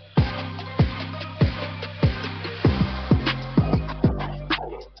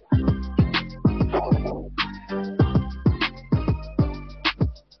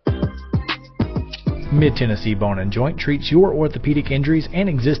 Mid-Tennessee Bone and Joint treats your orthopedic injuries and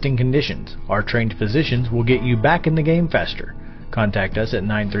existing conditions. Our trained physicians will get you back in the game faster. Contact us at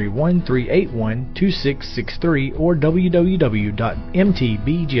 931-381-2663 or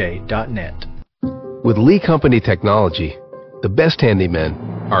www.mtbj.net. With Lee Company technology, the best handymen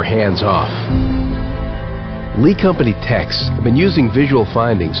are hands-off. Lee Company techs have been using visual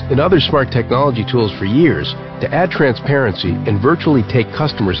findings and other smart technology tools for years to add transparency and virtually take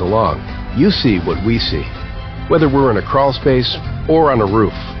customers along. You see what we see, whether we're in a crawl space or on a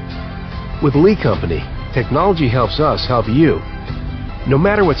roof. With Lee Company, technology helps us help you, no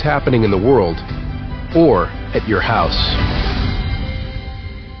matter what's happening in the world or at your house.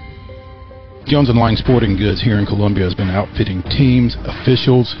 Jones & Lang Sporting Goods here in Columbia has been outfitting teams,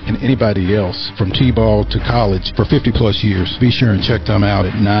 officials, and anybody else from T-ball to college for 50-plus years. Be sure and check them out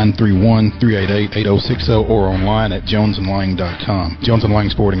at 931-388-8060 or online at jonesandlang.com. Jones & Lang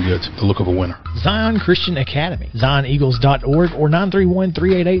Sporting Goods, the look of a winner. Zion Christian Academy, zioneagles.org or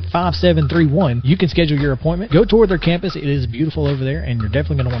 931-388-5731. You can schedule your appointment. Go tour their campus. It is beautiful over there, and you're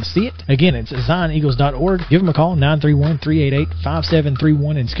definitely going to want to see it. Again, it's zioneagles.org. Give them a call,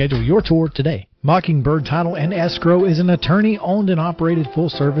 931-388-5731, and schedule your tour today. Mockingbird Title and Escrow is an attorney-owned and operated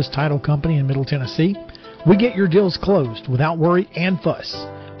full-service title company in Middle Tennessee. We get your deals closed without worry and fuss.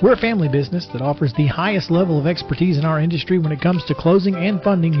 We're a family business that offers the highest level of expertise in our industry when it comes to closing and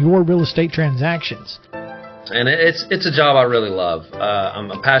funding your real estate transactions. And it's a job I really love. I'm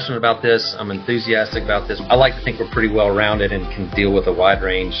passionate about this. I'm enthusiastic about this. I like to think we're pretty well-rounded and can deal with a wide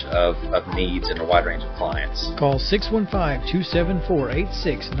range of needs and a wide range of clients. Call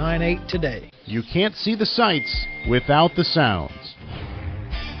 615-274-8698 today. You can't see the sights without the sounds.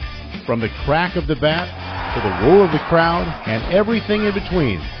 From the crack of the bat to the roar of the crowd and everything in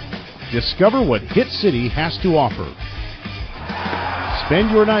between, discover what Hit City has to offer.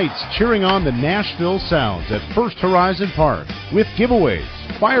 Spend your nights cheering on the Nashville Sounds at First Horizon Park with giveaways,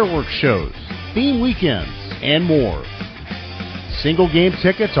 fireworks shows, theme weekends, and more. Single game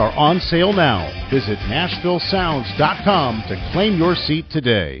tickets are on sale now. Visit NashvilleSounds.com to claim your seat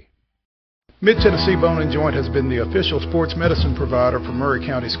today. Mid-Tennessee Bone & Joint has been the official sports medicine provider for Maury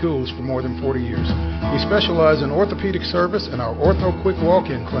County Schools for more than 40 years. We specialize in orthopedic service, and our Ortho Quick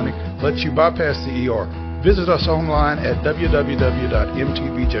Walk-In Clinic lets you bypass the ER. Visit us online at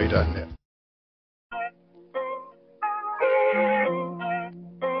www.mtbj.net.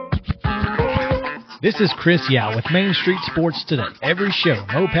 This is Chris Yao with Main Street Sports Today. Every show,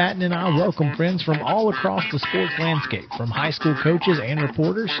 Mo Patton and I welcome friends from all across the sports landscape, from high school coaches and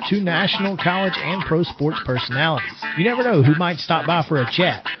reporters to national, college, and pro sports personalities. You never know who might stop by for a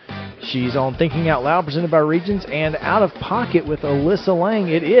chat. She's on Thinking Out Loud, presented by Regions, and Out of Pocket with Alyssa Lang.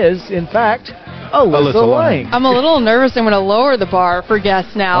 It is, in fact, Alyssa Lang. I'm a little nervous. I'm going to lower the bar for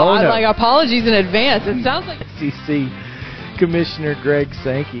guests now. Oh, no. Apologies in advance. It sounds like SEC Commissioner Greg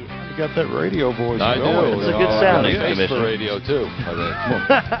Sankey. You got that radio voice. I going. do. It's a good sound. Thanks for radio, too.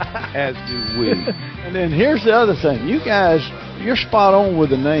 As do we. And then here's the other thing. You guys, you're spot on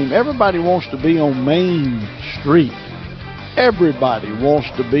with the name. Everybody wants to be on Main Street. Everybody wants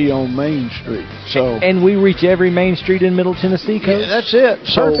to be on Main Street. So, and we reach every Main Street in Middle Tennessee, Coach? Yeah, that's it.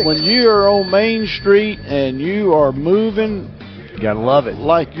 So Perfect. when you are on Main Street and you are moving, you gotta love it.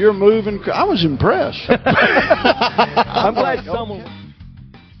 Like you're moving. I was impressed. I'm glad someone.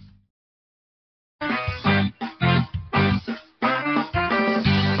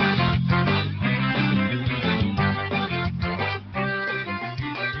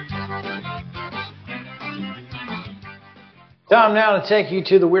 Time now to take you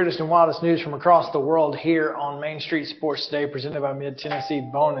to the weirdest and wildest news from across the world here on Main Street Sports Today, presented by Mid-Tennessee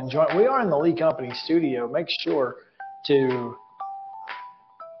Bone and Joint. We are in the Lee Company studio. Make sure to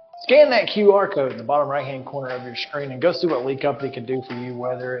scan that QR code in the bottom right-hand corner of your screen and go see what Lee Company can do for you,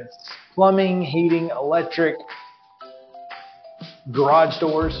 whether it's plumbing, heating, electric, garage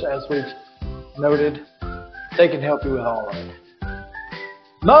doors, as we've noted. They can help you with all of it.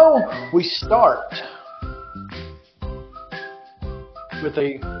 Mo, we start with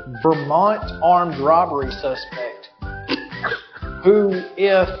a Vermont armed robbery suspect who,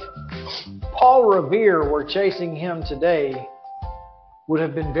 if Paul Revere were chasing him today, would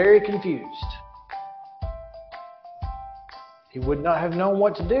have been very confused. He would not have known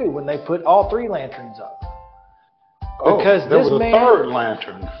what to do when they put all three lanterns up. Because there this was a man, third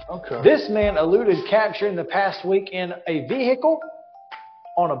lantern. Okay. This man eluded capture in the past week in a vehicle,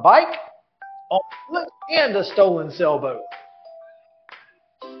 on a bike, on foot, and a stolen sailboat.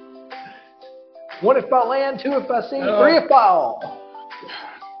 1 if by land, 2 if by sea, 3 if by all.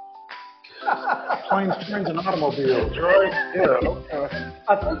 Planes, trains, and automobiles, right? Yeah, okay.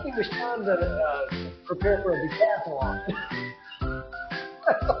 I think he was trying to prepare for a decathlon.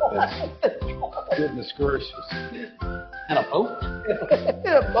 Goodness gracious. And a boat?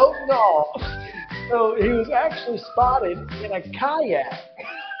 In a boat and all. So he was actually spotted in a kayak.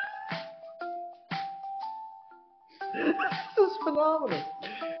 This is phenomenal.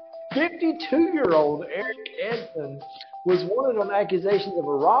 52-year-old Eric Edson was wanted on accusations of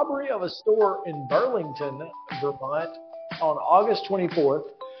a robbery of a store in Burlington, Vermont on August 24th.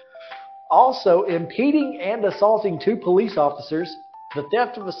 Also impeding and assaulting 2 police officers, the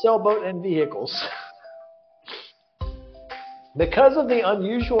theft of a sailboat and vehicles. Because of the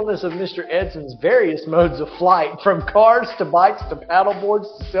unusualness of Mr. Edson's various modes of flight, from cars to bikes to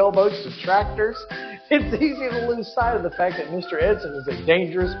paddleboards to sailboats to tractors, it's easy to lose sight of the fact that Mr. Edson is a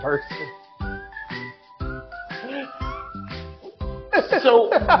dangerous person. So,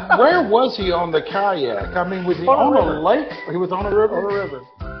 where was he on the kayak? I mean, was he on a lake? He was on a river? On a river.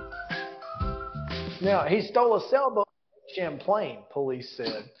 Now, he stole a sailboat in Champlain, police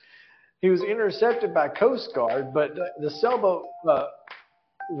said. He was intercepted by Coast Guard, but the sailboat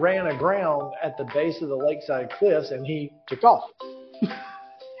ran aground at the base of the lakeside cliffs, and he took off.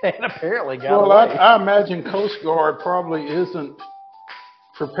 And apparently got away. I imagine Coast Guard probably isn't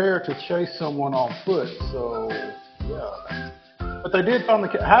prepared to chase someone on foot, so, yeah. But they did find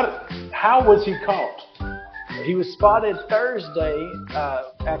how was he caught? He was spotted Thursday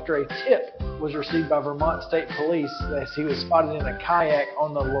after a tip was received by Vermont State Police as he was spotted in a kayak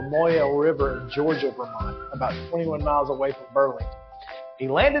on the Lamoille River in Georgia, Vermont, about 21 miles away from Burlington. He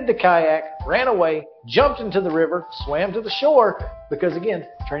landed the kayak, ran away, jumped into the river, swam to the shore, because again,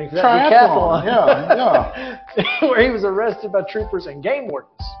 training for that decathlon. Yeah. Where he was arrested by troopers and game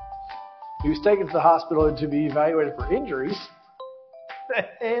wardens. He was taken to the hospital to be evaluated for injuries.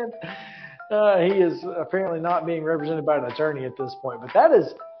 And he is apparently not being represented by an attorney at this point. But that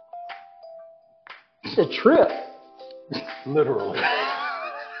is a trip. Literally.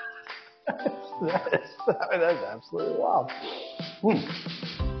 That's absolutely wild.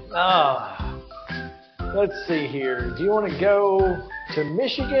 Let's see here. Do you want to go to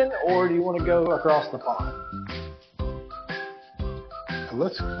Michigan or do you want to go across the pond?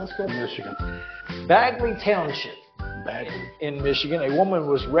 Let's go to Michigan. Bagley Township. In Michigan, a woman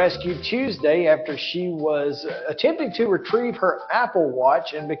was rescued Tuesday after she was attempting to retrieve her Apple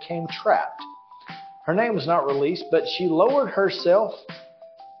Watch and became trapped. Her name was not released, but she lowered herself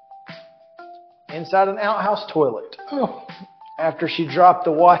inside an outhouse toilet after she dropped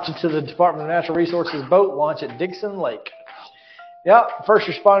the watch into the Department of Natural Resources boat launch at Dixon Lake. Yep, first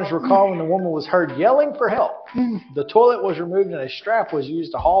responders were called when the woman was heard yelling for help. The toilet was removed and a strap was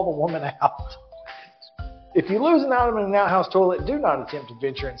used to haul the woman out. If you lose an item in an outhouse toilet, do not attempt to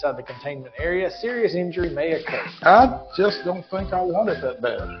venture inside the containment area. Serious injury may occur. I just don't think I want it that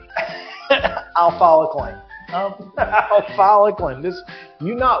bad. I'll file a claim. I'll file a claim.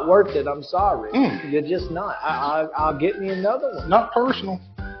 You're not worth it. I'm sorry. You're just not. I'll get me another one. Not personal.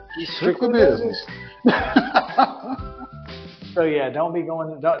 Strictly business. So yeah, don't be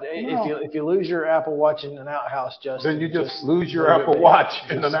going. If you lose your Apple Watch in an outhouse, then you just lose your Apple Watch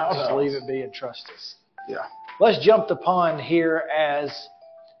in an outhouse. Just leave it be and trust us. Yeah. Let's jump the pond here as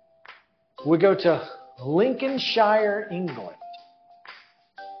we go to Lincolnshire, England.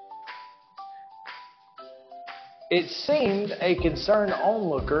 It seemed a concerned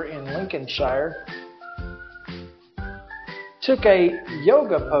onlooker in Lincolnshire took a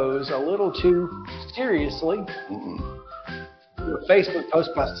yoga pose a little too seriously. A Facebook post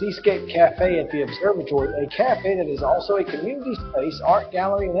by Seascape Cafe at the Observatory, a cafe that is also a community space, art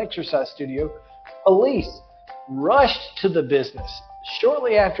gallery, and exercise studio. Police rushed to the business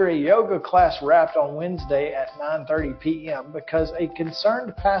shortly after a yoga class wrapped on Wednesday at 9:30 p.m. because a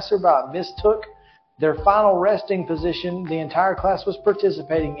concerned passerby mistook their final resting position the entire class was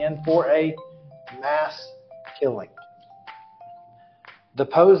participating in for a mass killing. The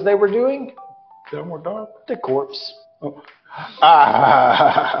pose they were doing? Downward dog? The corpse. Oh.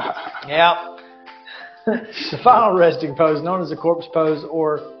 Yep. The final resting pose, known as the corpse pose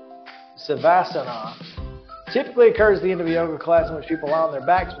or Savasana, typically occurs at the end of a yoga class in which people lie on their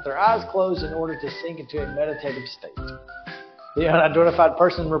backs with their eyes closed in order to sink into a meditative state. The unidentified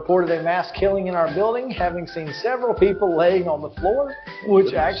person reported a mass killing in our building, having seen several people laying on the floor,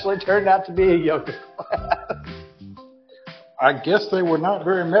 which actually turned out to be a yoga class. I guess they were not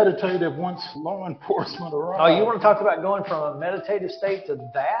very meditative once law enforcement arrived. Oh, you want to talk about going from a meditative state to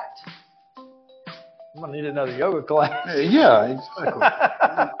that? I'm going to need another yoga class. Yeah, exactly.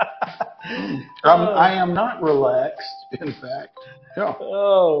 I am not relaxed, in fact. Yeah.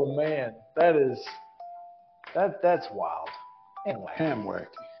 Oh, man. That's wild. Anyway. Ham wacky.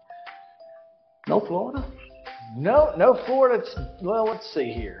 No Florida? No Florida. Well, let's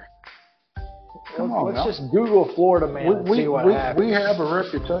see here. Come on, let's just Google Florida man and see what happens. We have a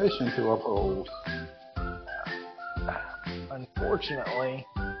reputation to uphold. Unfortunately,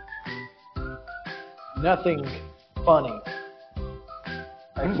 nothing funny.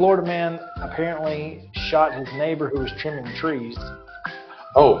 A Florida man apparently shot his neighbor who was trimming trees.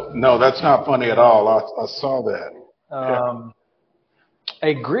 Oh, no, that's not funny at all. I saw that.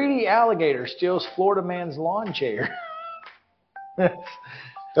 A greedy alligator steals Florida man's lawn chair.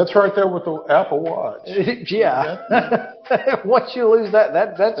 That's right there with the Apple Watch. Yeah. Once you lose that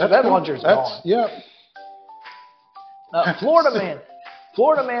lawn chair's gone. Yeah. Florida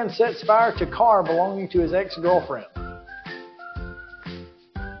man sets fire to car belonging to his ex-girlfriend,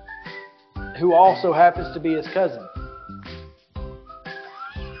 who also happens to be his cousin.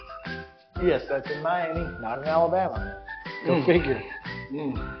 Yes, that's in Miami, not in Alabama. Go figure.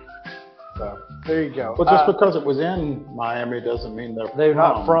 So there you go. But just because it was in Miami doesn't mean they're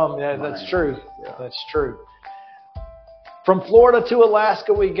not from. Yeah, Miami. That's true. Yeah. That's true. From Florida to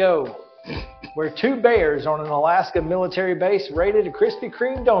Alaska we go, where two bears on an Alaska military base raided a Krispy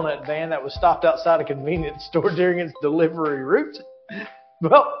Kreme donut van that was stopped outside a convenience store during its delivery route.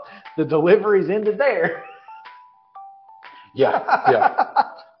 Well, the deliveries ended there. Yeah.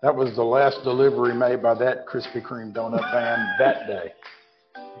 That was the last delivery made by that Krispy Kreme donut van that day.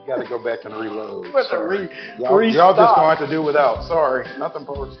 You got to go back and reload. Y'all just going to do without. Sorry, nothing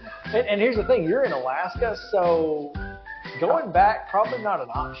personal. And here's the thing: you're in Alaska, so going back probably not an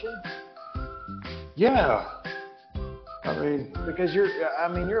option. Yeah. I mean, because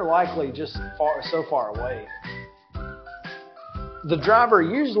you're likely just so far away. The driver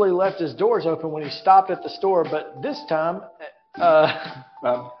usually left his doors open when he stopped at the store, but this time,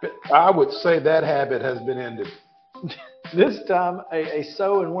 I would say that habit has been ended. This time, a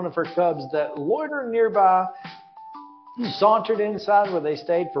sow and one of her cubs that loitered nearby sauntered inside where they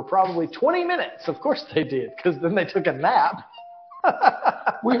stayed for probably 20 minutes. Of course they did, because then they took a nap.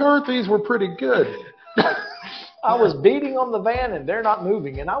 We heard these were pretty good. I was beating on the van and they're not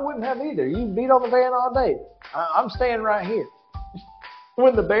moving, and I wouldn't have either. You beat on the van all day. I'm staying right here.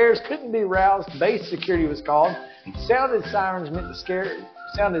 When the bears couldn't be roused, base security was called. Sounded sirens meant to scare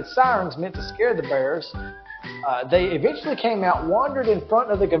the bears. They eventually came out, wandered in front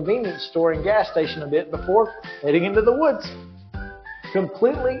of the convenience store and gas station a bit before heading into the woods.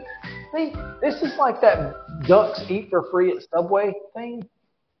 Completely See, this is like that ducks eat for free at Subway thing.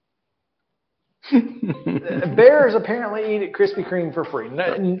 Bears apparently eat at Krispy Kreme for free.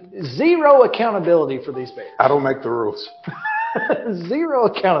 Zero accountability for these bears. I don't make the rules. Zero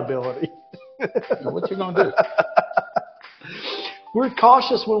accountability. Now, what you gonna do? We're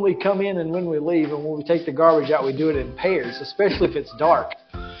cautious when we come in and when we leave, and when we take the garbage out, we do it in pairs, especially if it's dark.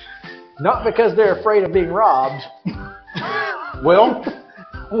 Not because they're afraid of being robbed. Well,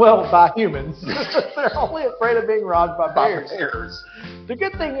 by humans. They're only afraid of being robbed by bears. The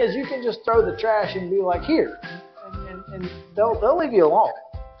good thing is you can just throw the trash and be like, here, and they'll leave you alone.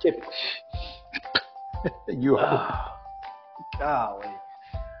 Typically. You golly,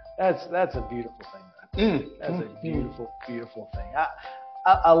 that's a beautiful thing. That's a beautiful, beautiful thing.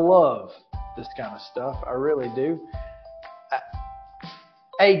 I love this kind of stuff. I really do.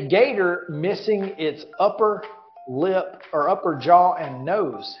 A gator missing its upper lip or upper jaw and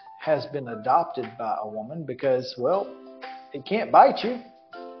nose has been adopted by a woman because, well, it can't bite you.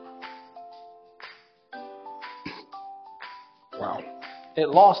 Wow. It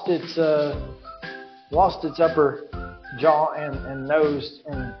lost its upper jaw and nose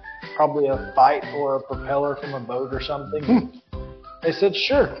in probably a fight or a propeller from a boat or something. They said,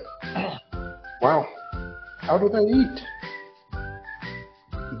 sure. Wow. How do they eat?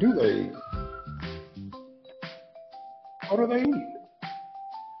 Do they eat? How do they eat?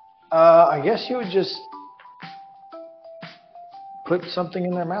 I guess you would just put something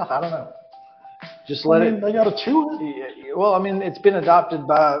in their mouth. I don't know. Just let it. They gotta chew it. Yeah, well, I mean, it's been adopted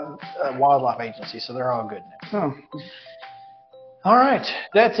by a wildlife agency, so they're all good now. Oh. All right,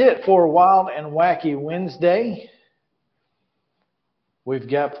 that's it for Wild and Wacky Wednesday. We've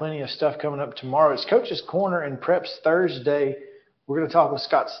got plenty of stuff coming up tomorrow. It's Coach's Corner and Preps Thursday. We're going to talk with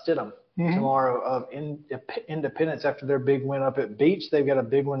Scott Stidham tomorrow of Independence after their big win up at Beach. They've got a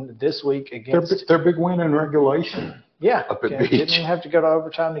big one this week against their big win in regulation. Yeah, up at Beach. Didn't have to go to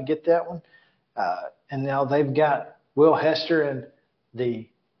overtime to get that one. And now they've got Will Hester and the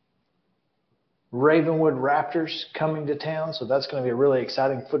Ravenwood Raptors coming to town, so that's going to be a really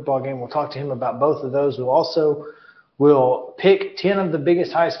exciting football game. We'll talk to him about both of those. We'll pick 10 of the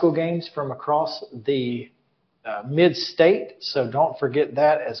biggest high school games from across the mid-state, so don't forget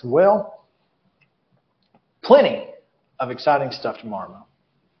that as well. Plenty of exciting stuff tomorrow.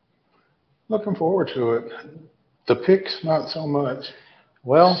 Looking forward to it. The picks, not so much.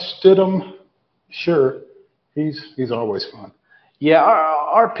 Well, Stidham, sure, he's always fun. Yeah,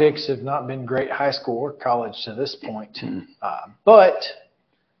 our picks have not been great high school or college to this point, but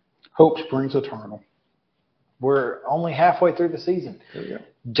hope springs eternal. We're only halfway through the season. There you go.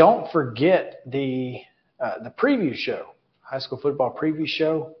 Don't forget the preview show. High school football preview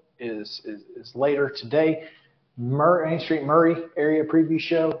show is later today. Main Street Murray area preview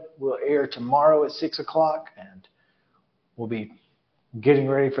show will air tomorrow at 6:00, and we'll be getting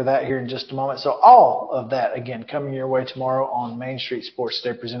ready for that here in just a moment. So all of that, again, coming your way tomorrow on Main Street Sports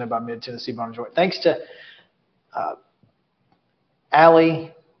Day, presented by Mid-Tennessee Bar and Joint. Thanks to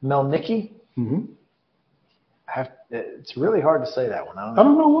Allie Melnicki. It's really hard to say that one. I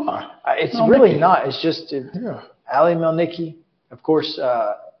don't know why. It's really not. It's just Allie Melnicki. Of course,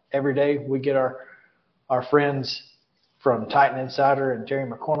 every day we get our friends from Titan Insider and Terry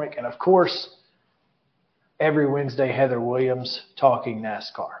McCormick. And, of course, every Wednesday, Heather Williams talking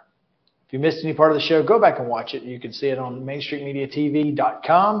NASCAR. If you missed any part of the show, go back and watch it. You can see it on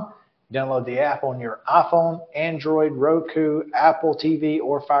MainStreetMediaTV.com. Download the app on your iPhone, Android, Roku, Apple TV,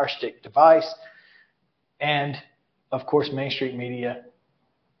 or Fire Stick device. And, of course, Main Street Media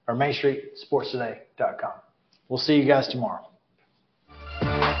or MainStreetSportsToday.com. We'll see you guys tomorrow.